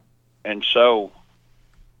 and so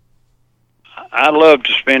I love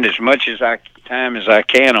to spend as much time as I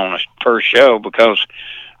can on a per show, because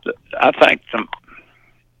I think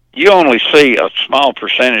you only see a small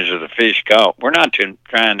percentage of the fish caught. We're not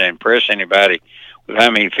trying to impress anybody with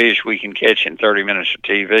how many fish we can catch in 30 minutes of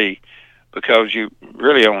TV, because you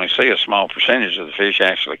really only see a small percentage of the fish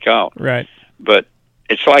actually caught. Right. But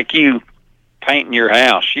it's like you painting your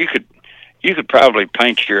house. You could probably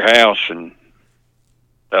paint your house in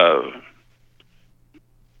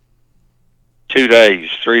 2 days,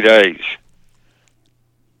 3 days.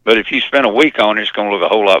 But if you spend a week on it, it's going to look a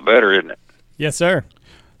whole lot better, isn't it? Yes, sir.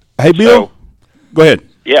 Hey, Bill, go ahead.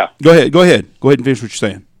 Yeah. Go ahead and finish what you're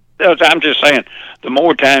saying. I'm just saying, the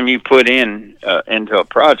more time you put into a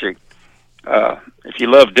project, if you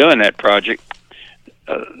love doing that project,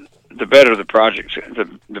 the better the project,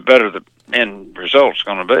 the better the end result's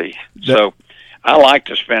going to be. So I like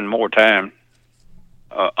to spend more time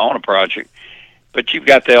on a project, but you've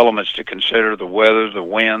got the elements to consider: the weather, the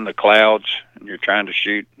wind, the clouds. And you're trying to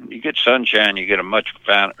shoot. You get sunshine, you get a much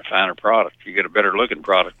finer product. You get a better looking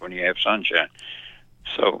product when you have sunshine.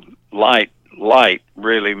 So light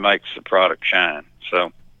really makes the product shine.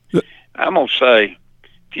 So I'm going to say,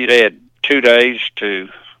 if you'd add 2 days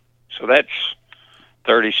so that's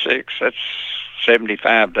 36, that's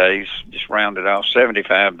 75 days, just round it off,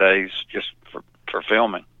 75 days just for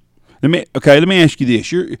filming. Let me ask you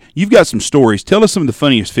this. You've got some stories. Tell us some of the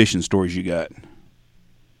funniest fishing stories you got.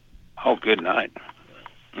 Oh, good night.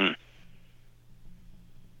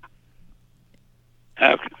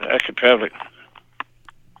 I could probably...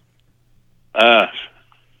 of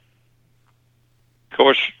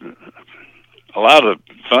course, a lot of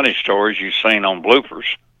the funny stories you've seen on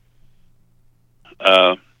bloopers.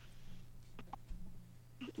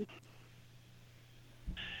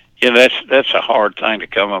 That's a hard thing to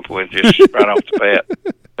come up with just right off the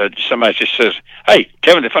bat. Somebody just says, "Hey,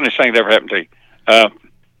 tell me the funniest thing that ever happened to you."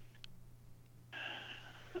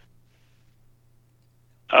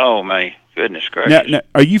 Oh my goodness gracious! Now,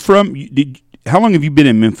 are you from? How long have you been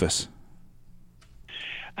in Memphis?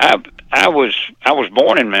 I was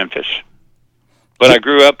born in Memphis, but I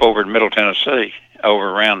grew up over in Middle Tennessee, over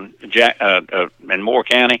around in Moore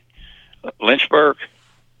County, Lynchburg,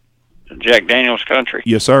 Jack Daniels country.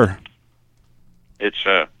 Yes, sir. It's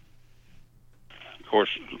of course,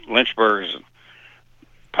 Lynchburg's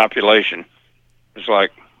population is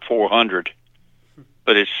like 400,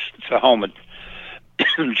 but it's a home of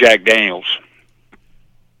Jack Daniels.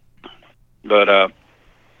 But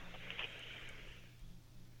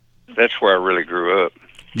that's where I really grew up.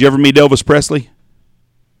 Did you ever meet Elvis Presley?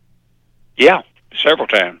 Yeah, several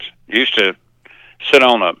times. Used to sit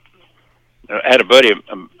on I had a buddy,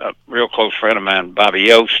 a real close friend of mine, Bobby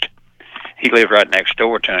Yost. He lived right next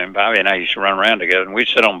door to him. Bobby and I used to run around together, and we'd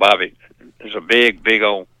sit on Bobby. There's a big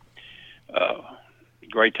old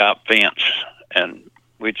gray top fence, and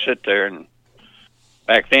we'd sit there. And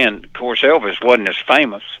back then, of course, Elvis wasn't as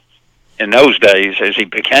famous in those days as he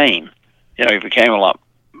became. He became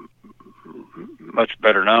much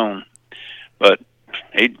better known. But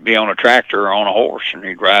he'd be on a tractor or on a horse, and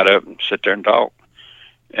he'd ride up and sit there and talk.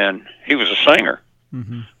 And he was a singer,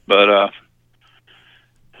 but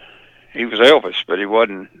he was Elvis, but he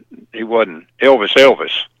wasn't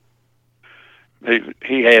Elvis.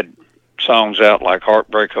 He had songs out like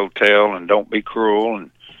Heartbreak Hotel and Don't Be Cruel,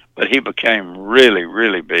 but he became really,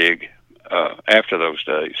 really big after those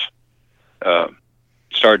days.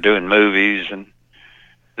 Started doing movies, and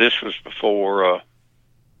this was before.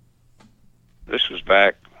 This was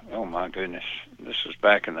back. Oh my goodness! This was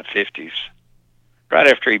back in the 50s, right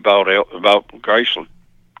after he bought Graceland.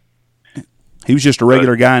 He was just a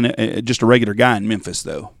regular guy, in Memphis,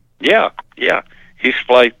 though. Yeah. He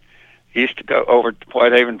used to go over to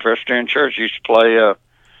Whitehaven Presbyterian Church. He used to play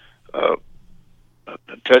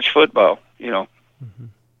touch football.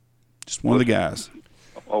 Just one of the guys.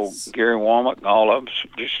 Gary Womack and all of them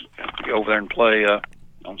just go over there and play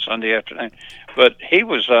on Sunday afternoon. But he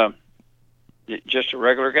was just a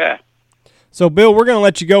regular guy. So, Bill, we're going to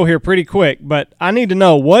let you go here pretty quick, but I need to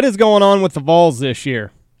know, what is going on with the Vols this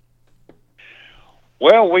year?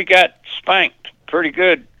 Well, we got spanked pretty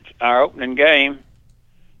good our opening game,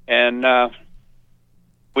 and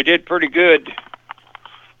we did pretty good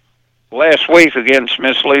last week against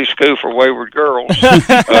Miss Lee School for Wayward Girls.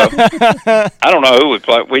 I don't know who we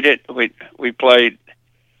played. We played.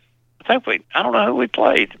 I don't know who we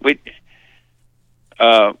played.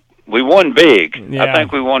 We won big. Yeah. I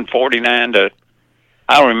think we won 49 to.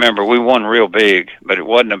 I don't remember. We won real big, but it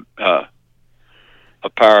wasn't a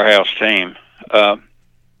powerhouse team.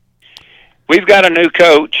 We've got a new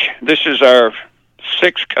coach. This is our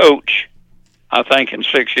sixth coach, I think, in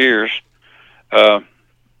 6 years.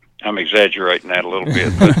 I'm exaggerating that a little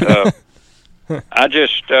bit, but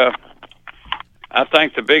I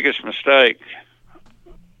think the biggest mistake,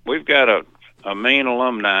 we've got a mean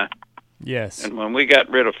alumni. Yes. And when we got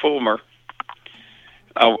rid of Fulmer,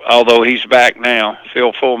 although he's back now,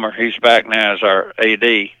 Phil Fulmer, he's back now as our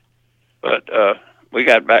AD, but we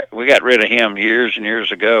got rid of him years and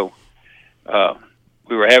years ago.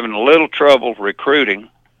 We were having a little trouble recruiting,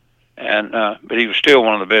 and but he was still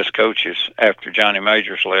one of the best coaches after Johnny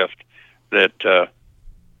Majors left.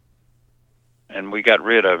 And we got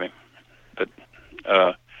rid of him. But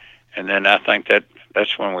and then I think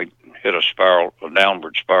that's when we hit a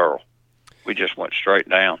downward spiral. We just went straight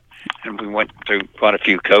down, and we went through quite a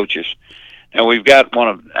few coaches. Now we've got one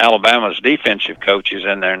of Alabama's defensive coaches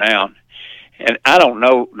in there now, and I don't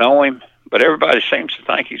know him, but everybody seems to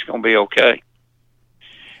think he's going to be okay.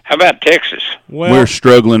 How about Texas? Well, we're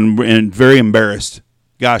struggling and very embarrassed.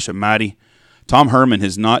 Gosh almighty. Tom Herman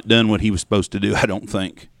has not done what he was supposed to do, I don't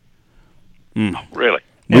think. Really?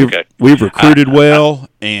 Okay. We've recruited well,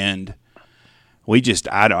 and we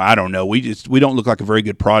just I don't know. We don't look like a very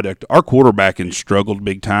good product. Our quarterback has struggled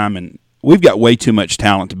big time, and we've got way too much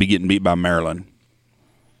talent to be getting beat by Maryland.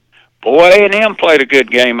 Boy, A&M played a good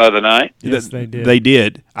game the other night. Yes, they did. They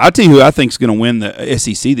did. I'll tell you who I think is going to win the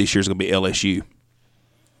SEC this year is going to be LSU.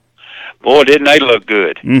 Boy, didn't they look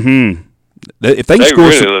good? Mm-hmm. If they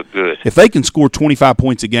really look good. If they can score 25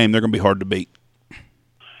 points a game, they're going to be hard to beat.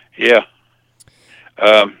 Yeah.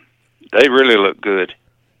 They really look good.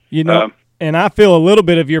 You know, and I feel a little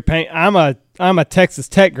bit of your pain. I'm a Texas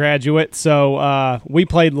Tech graduate, so we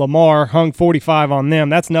played Lamar, hung 45 on them.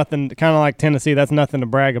 That's nothing, kind of like Tennessee, that's nothing to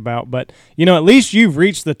brag about. But, you know, at least you've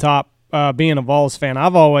reached the top being a Vols fan.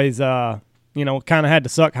 I've always, kind of had to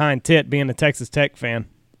suck hind tit being a Texas Tech fan.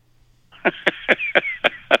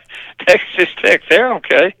 Texas Tech, they're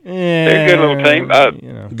okay. Yeah, they're a good little team.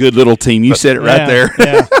 Good little team. You said it right there.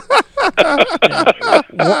 Yeah.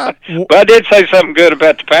 But I did say something good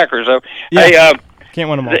about the Packers, though. Yeah. Hey, can't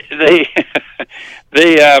win them all.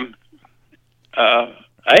 The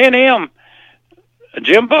A&M,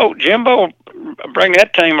 Jimbo, bring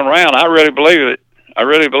that team around. I really believe it. I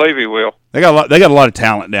really believe he will. They got a lot of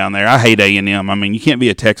talent down there. I hate A&M. I mean, you can't be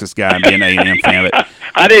a Texas guy and be an A&M fan. But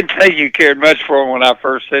I didn't think you cared much for him when I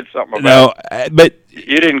first said something about it. But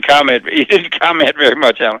you didn't comment. You didn't comment very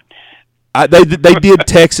much on it. They did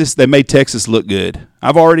Texas. They made Texas look good.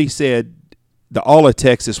 I've already said all of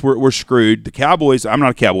Texas, we're screwed. The Cowboys, I'm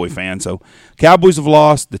not a Cowboy fan, so Cowboys have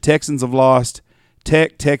lost. The Texans have lost.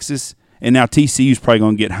 Texas, and now TCU's probably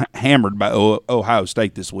going to get hammered by Ohio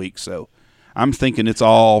State this week. So I'm thinking it's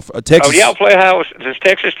all Texas. Oh, y'all play Ohio? Does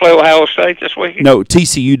Texas play Ohio State this week? No,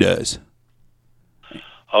 TCU does.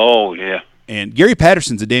 Oh, yeah. And Gary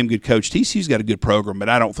Patterson's a damn good coach. TCU's got a good program, but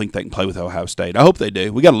I don't think they can play with Ohio State. I hope they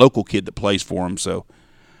do. We got a local kid that plays for them, so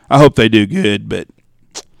I hope they do good. But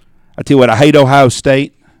I tell you what, I hate Ohio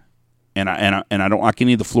State, and I don't like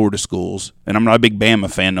any of the Florida schools. And I'm not a big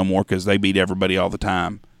Bama fan no more because they beat everybody all the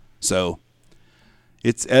time. So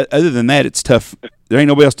it's other than that, it's tough. There ain't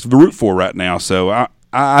nobody else to root for right now. So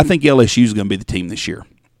I think LSU is going to be the team this year.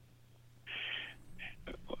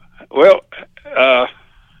 Well,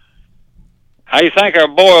 how you think our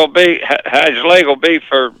boy will be? How his leg will be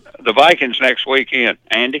for the Vikings next weekend,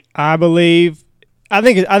 Andy? I think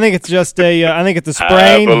it's just I think it's a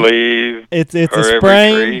sprain. I believe it's a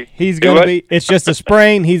sprain. He's gonna be. It's just a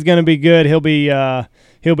sprain. He's gonna be good. He'll be on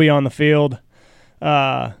the field.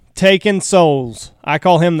 Taking souls. I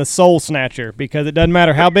call him the soul snatcher because it doesn't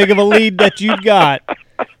matter how big of a lead that you've got.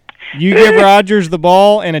 You give Rodgers the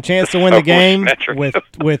ball and a chance to win the game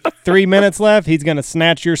with 3 minutes left, he's going to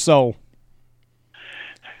snatch your soul.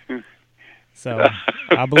 So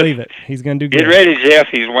I believe it. He's going to do good. Get ready, Jeff.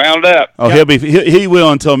 He's wound up. Oh, he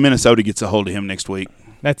will until Minnesota gets a hold of him next week.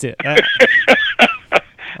 That's it.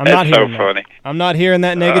 I'm not That's so hearing funny. that. I'm not hearing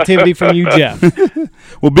that negativity from you, Jeff.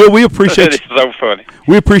 Well, Bill, we appreciate That is so funny.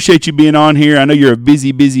 we appreciate you being on here. I know you're a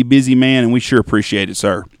busy man, and we sure appreciate it,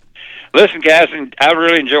 sir. Listen, guys, and I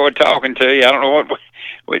really enjoyed talking to you. I don't know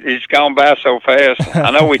what it's gone by so fast.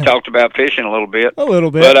 I know we talked about fishing a little bit. A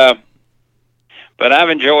little bit. But I've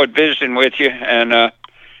enjoyed visiting with you, and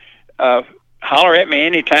holler at me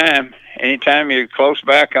anytime. Anytime you're close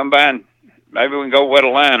by, come by and maybe we can go wet a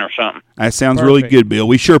line or something. That sounds really good, Bill.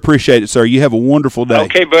 We sure appreciate it, sir. You have a wonderful day.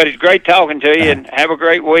 Okay, buddy. It's great talking to you, and have a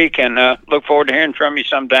great week, and look forward to hearing from you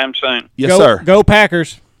sometime soon. Yes, sir. Go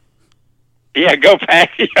Packers. Yeah, go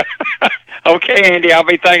Pack. Okay, Andy, I'll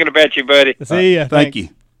be thinking about you, buddy. See ya. Thank you.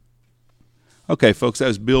 Okay, folks, that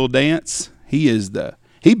was Bill Dance. He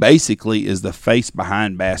basically is the face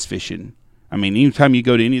behind bass fishing. I mean, anytime you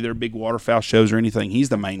go to any of their big waterfowl shows or anything, he's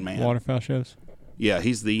the main man. Waterfowl shows. Yeah,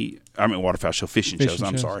 waterfowl show, fishing shows.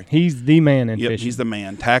 I'm sorry. He's the man in Yep, fishing. he's the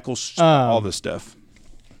man. Tackles, all this stuff.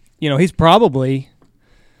 He's probably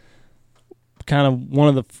kind of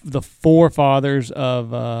one of the forefathers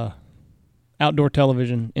of outdoor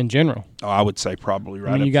television in general. Oh, I would say probably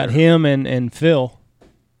right. I mean, up you got there. him and Phil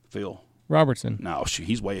Robertson. No,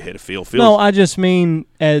 he's way ahead of Phil. No, I just mean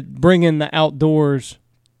at bringing the outdoors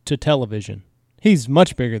to television. He's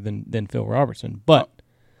much bigger than Phil Robertson, but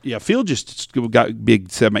yeah, Phil just got big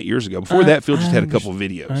 7-8 years ago. Before that, Phil just had a couple of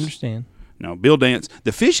videos. I understand. No, Bill Dance.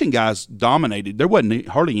 The fishing guys dominated. There wasn't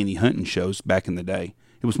hardly any hunting shows back in the day.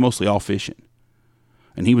 It was mostly all fishing,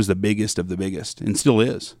 and he was the biggest of the biggest, and still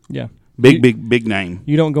is. Yeah, big name.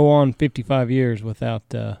 You don't go on 55 years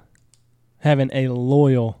without having a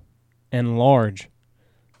loyal and large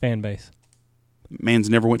fan base. Man's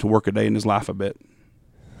never went to work a day in his life, I bet.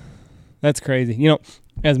 That's crazy.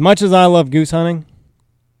 As much as I love goose hunting,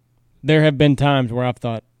 there have been times where I've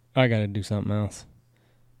thought, I got to do something else.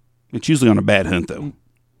 It's usually on a bad hunt, though.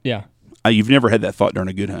 Yeah. You've never had that thought during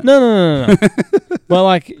a good hunt. No. Well,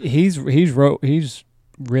 like he's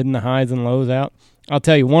ridden the highs and lows out. I'll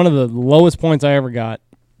tell you, one of the lowest points I ever got,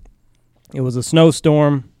 it was a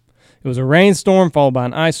snowstorm. It was a rainstorm followed by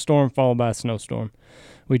an ice storm followed by a snowstorm.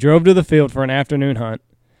 We drove to the field for an afternoon hunt,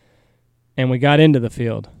 and we got into the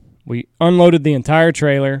field. We unloaded the entire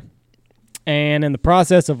trailer, and in the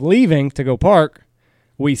process of leaving to go park,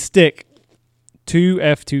 we stick 2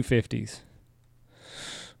 F-250s.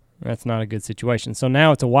 That's not a good situation. So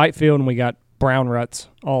now it's a white field, and we got brown ruts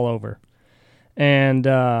all over. And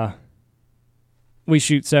we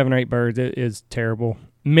shoot 7 or 8 birds. It is terrible.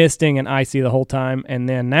 Misting and icy the whole time. And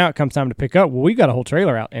then now it comes time to pick up. Well, we've got a whole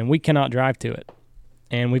trailer out, and we cannot drive to it.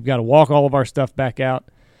 And we've got to walk all of our stuff back out.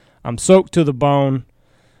 I'm soaked to the bone.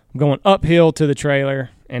 I'm going uphill to the trailer.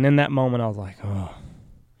 And in that moment, I was like, oh,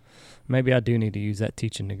 maybe I do need to use that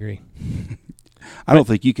teaching degree. I don't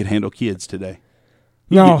think you could handle kids today.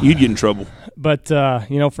 No. You'd get in trouble. But,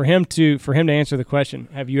 for him to answer the question,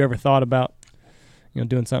 have you ever thought about,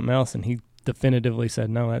 doing something else? And he definitively said,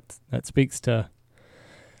 no, that speaks to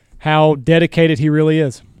how dedicated he really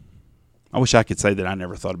is. I wish I could say that I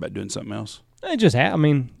never thought about doing something else. It just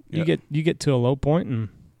you get to a low point and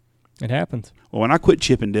it happens. Well, when I quit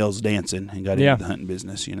Chippendales dancing and got into the hunting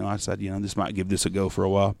business, I said, this might give this a go for a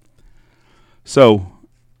while. So,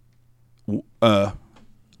 go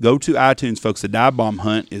to iTunes, folks. The Dive Bomb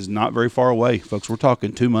hunt is not very far away, folks. We're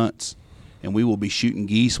talking 2 months, and we will be shooting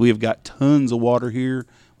geese. We have got tons of water here.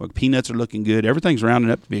 Peanuts are looking good. Everything's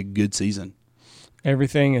rounding up to be a good season.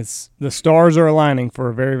 The stars are aligning for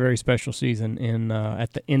a very, very special season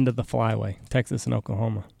at the end of the flyway, Texas and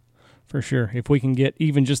Oklahoma, for sure. If we can get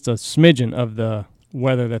even just a smidgen of the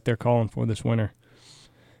weather that they're calling for this winter,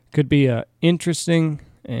 could be a interesting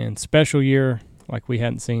and special year like we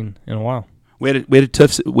hadn't seen in a while. We had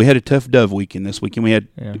a tough dove weekend this weekend. We had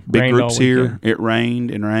big groups here. It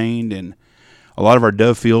rained, and a lot of our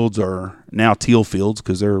dove fields are now teal fields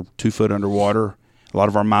because they're 2 foot underwater. A lot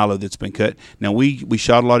of our milo that's been cut. Now, we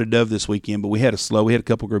shot a lot of dove this weekend, but we had a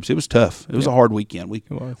couple groups. It was tough. It was a hard weekend.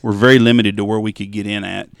 We're very limited to where we could get in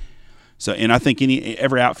at. So, and I think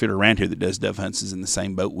every outfitter around here that does dove hunts is in the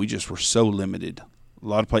same boat. We just were so limited. A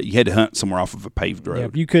lot of places, you had to hunt somewhere off of a paved road. Yeah,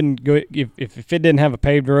 if you couldn't go, if it didn't have a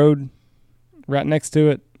paved road right next to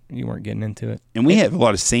it, you weren't getting into it. And we have a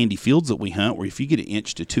lot of sandy fields that we hunt where if you get 1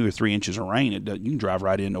 inch to 2 or 3 inches of rain, you can drive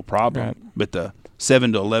right in, no problem. Right. But the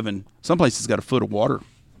 7 to 11, some places got a foot of water.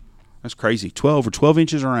 That's crazy. 12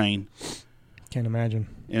 inches of rain. Can't imagine.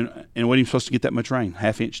 And what are you supposed to get that much rain?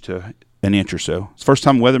 1/2 inch to 1 inch or so. It's the first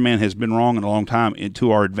time weatherman has been wrong in a long time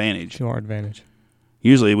to our advantage.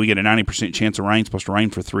 Usually we get a 90% chance of rain. It's supposed to rain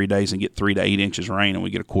for 3 days and get 3 to 8 inches of rain, and we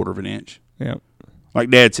get 1/4 inch. Yeah. Like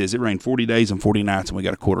Dad says, it rained 40 days and 40 nights, and we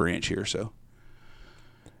got a 1/4 inch here. So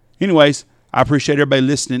Anyways, I appreciate everybody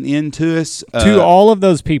listening in to us. To all of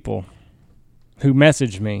those people who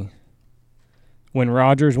messaged me when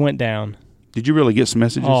Rodgers went down. Did you really get some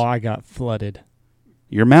messages? Oh, I got flooded.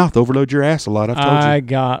 Your mouth overloads your ass a lot, I've told you. I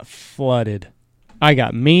got flooded. I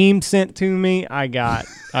got memes sent to me. I got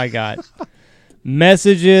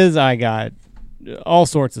messages. I got all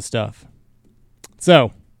sorts of stuff.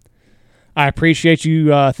 So, I appreciate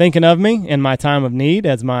you thinking of me in my time of need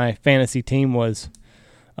as my fantasy team was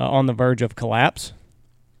on the verge of collapse,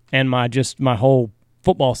 and my whole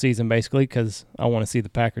football season basically, because I want to see the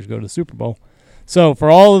Packers go to the Super Bowl. So for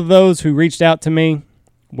all of those who reached out to me,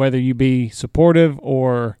 whether you be supportive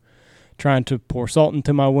or trying to pour salt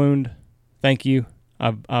into my wound, thank you.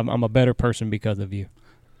 I'm a better person because of you.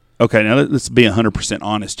 Okay, now let's be 100%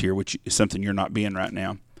 honest here, which is something you're not being right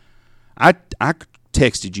now. I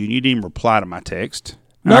texted you, and you didn't even reply to my text.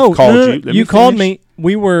 No, I called you. You called me.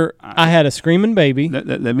 I had a screaming baby.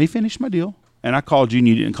 Let me finish my deal. And I called you, and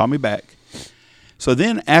you didn't call me back. So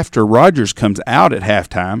then after Rodgers comes out at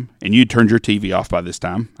halftime, and you turned your TV off by this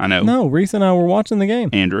time, I know. No, Reese and I were watching the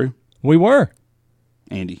game. Andrew. We were.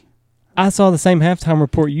 Andy. I saw the same halftime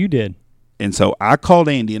report you did. And so I called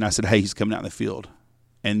Andy, and I said, hey, he's coming out in the field.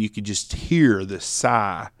 And you could just hear the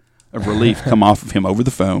sigh of relief come off of him over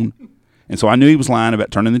the phone. And so I knew he was lying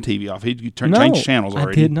about turning the TV off. He'd changed channels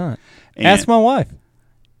already. I did not. And ask my wife.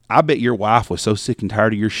 I bet your wife was so sick and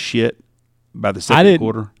tired of your shit by the second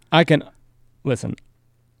quarter. Listen,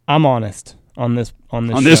 I'm honest on this On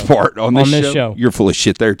this show. You're full of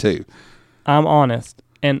shit there too. I'm honest,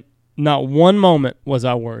 and not one moment was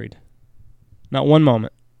I worried. Not one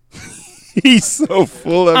moment. He's so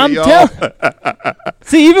full of y'all.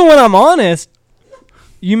 See, even when I'm honest,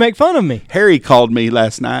 you make fun of me. Harry called me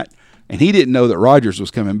last night, and he didn't know that Rodgers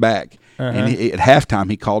was coming back. And at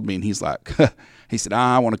halftime, he called me, and he's like, he said,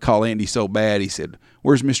 I want to call Andy so bad. He said,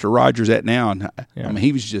 where's Mr. Rodgers at now? And I mean,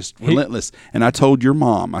 he was just relentless. And I told your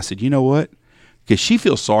mom, I said, you know what? Because she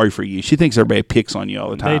feels sorry for you. She thinks everybody picks on you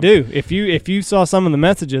all the time. They do. If you saw some of the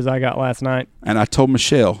messages I got last night. And I told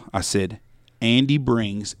Michelle, I said, Andy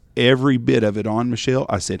brings every bit of it on, Michelle.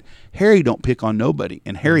 I said, Harry don't pick on nobody.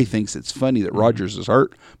 And Harry thinks it's funny that Rodgers is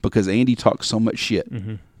hurt because Andy talks so much shit.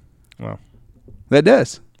 Mm-hmm. Well, that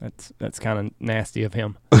does. That's kind of nasty of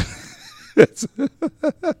him.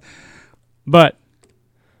 But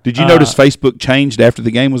did you notice Facebook changed after the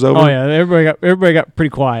game was over? Oh yeah, everybody got pretty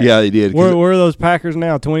quiet. Yeah, they did. Where are those Packers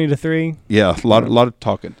now? 20-3. Yeah, a lot of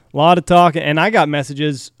talking. A lot of talking, and I got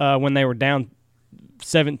messages when they were down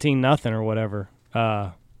 17-0 or whatever.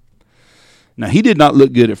 Now, he did not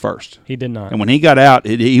look good at first. He did not. And when he got out,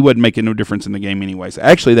 he wasn't making no difference in the game anyways.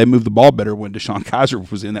 Actually, they moved the ball better when Deshaun Kaiser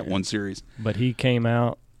was in that one series. But he came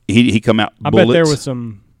out. He come out bullets. I bet there was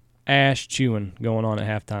some ash chewing going on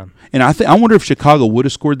at halftime. And I wonder if Chicago would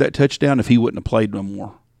have scored that touchdown if he wouldn't have played no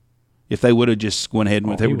more. If they would have just went ahead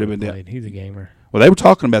and he would have played. He's a gamer. Well, they were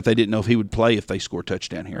talking about they didn't know if he would play if they scored a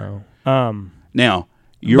touchdown here. Oh. Now,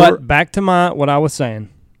 but back to what I was saying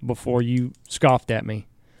before you scoffed at me.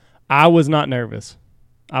 I was not nervous.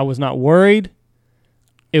 I was not worried.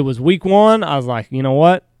 It was week 1. I was like, you know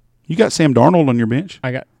what? You got Sam Darnold on your bench.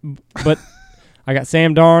 I got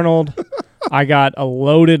Sam Darnold. I got a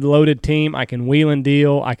loaded team. I can wheel and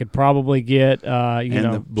deal. I could probably get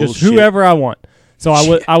just whoever I want. So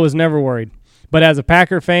I was never worried. But as a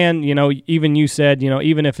Packer fan, even you said,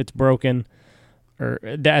 even if it's broken, or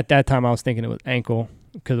at that time I was thinking it was ankle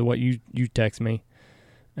because of what you text me,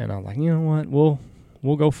 and I was like, you know what, we'll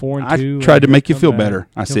go 4-2. I tried to make you feel better.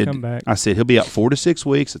 I said he'll be out 4 to 6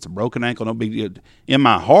 weeks. It's a broken ankle, no big deal. In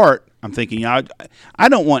my heart, I'm thinking I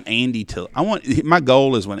don't want Andy to. My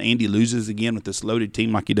goal is when Andy loses again with this loaded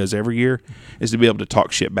team like he does every year, is to be able to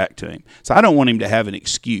talk shit back to him. So I don't want him to have an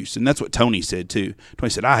excuse, and that's what Tony said too. Tony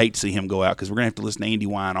said, I hate to see him go out because we're gonna have to listen to Andy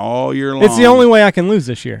whine all year long. It's the only way I can lose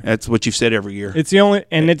this year. That's what you've said every year. It's the only,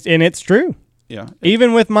 and it's true. Yeah.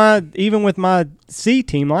 Even with my C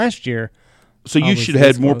team last year. So you should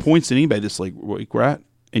have had more points than anybody this week, right?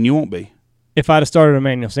 And you won't be. If I'd have started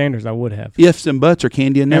Emmanuel Sanders, I would have. Ifs and buts are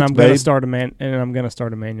candy and nuts, and I'm going to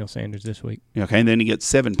start Emmanuel Sanders this week. Okay, and then he gets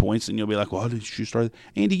 7 points, and you'll be like, well, did you start?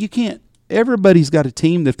 Andy, you can't. Everybody's got a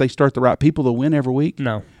team that if they start the right people, they'll win every week.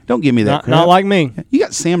 No. Don't give me that crap. Not like me. You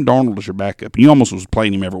got Sam Darnold as your backup, and you almost was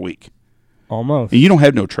playing him every week. Almost. And you don't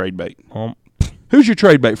have no trade bait. Who's your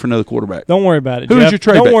trade bait for another quarterback? Don't worry about it, Who's Jeff. your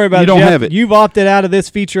trade bait? Don't worry about it, You don't Jeff. have it. You've opted out of this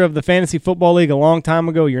feature of the Fantasy Football League a long time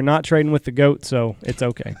ago. You're not trading with the GOAT, so it's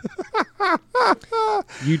okay.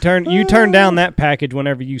 You turned down that package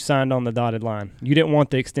whenever you signed on the dotted line. You didn't want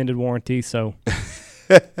the extended warranty, so.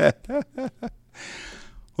 Well,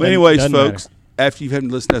 anyways, folks, after you've had to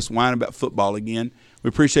listen to us whine about football again, We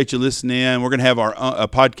appreciate you listening. We're going to have our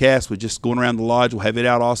podcast with just going around the lodge. We'll have it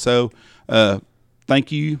out also.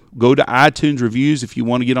 Thank you. Go to iTunes reviews if you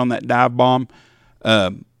want to get on that dive bomb.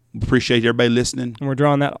 Appreciate everybody listening. And we're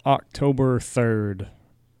drawing that October 3rd,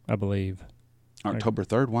 I believe. October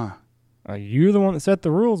 3rd? Why? You're the one that set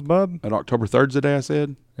the rules, bub. At October 3rd's the day I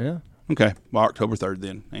said? Yeah. Okay. Well, October 3rd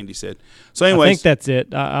then, Andy said. So anyways. I think that's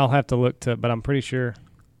it. I'll have to look to it, but I'm pretty sure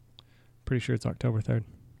it's October 3rd.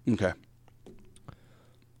 Okay.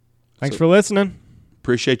 Thanks for listening.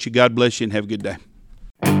 Appreciate you. God bless you, and have a good day.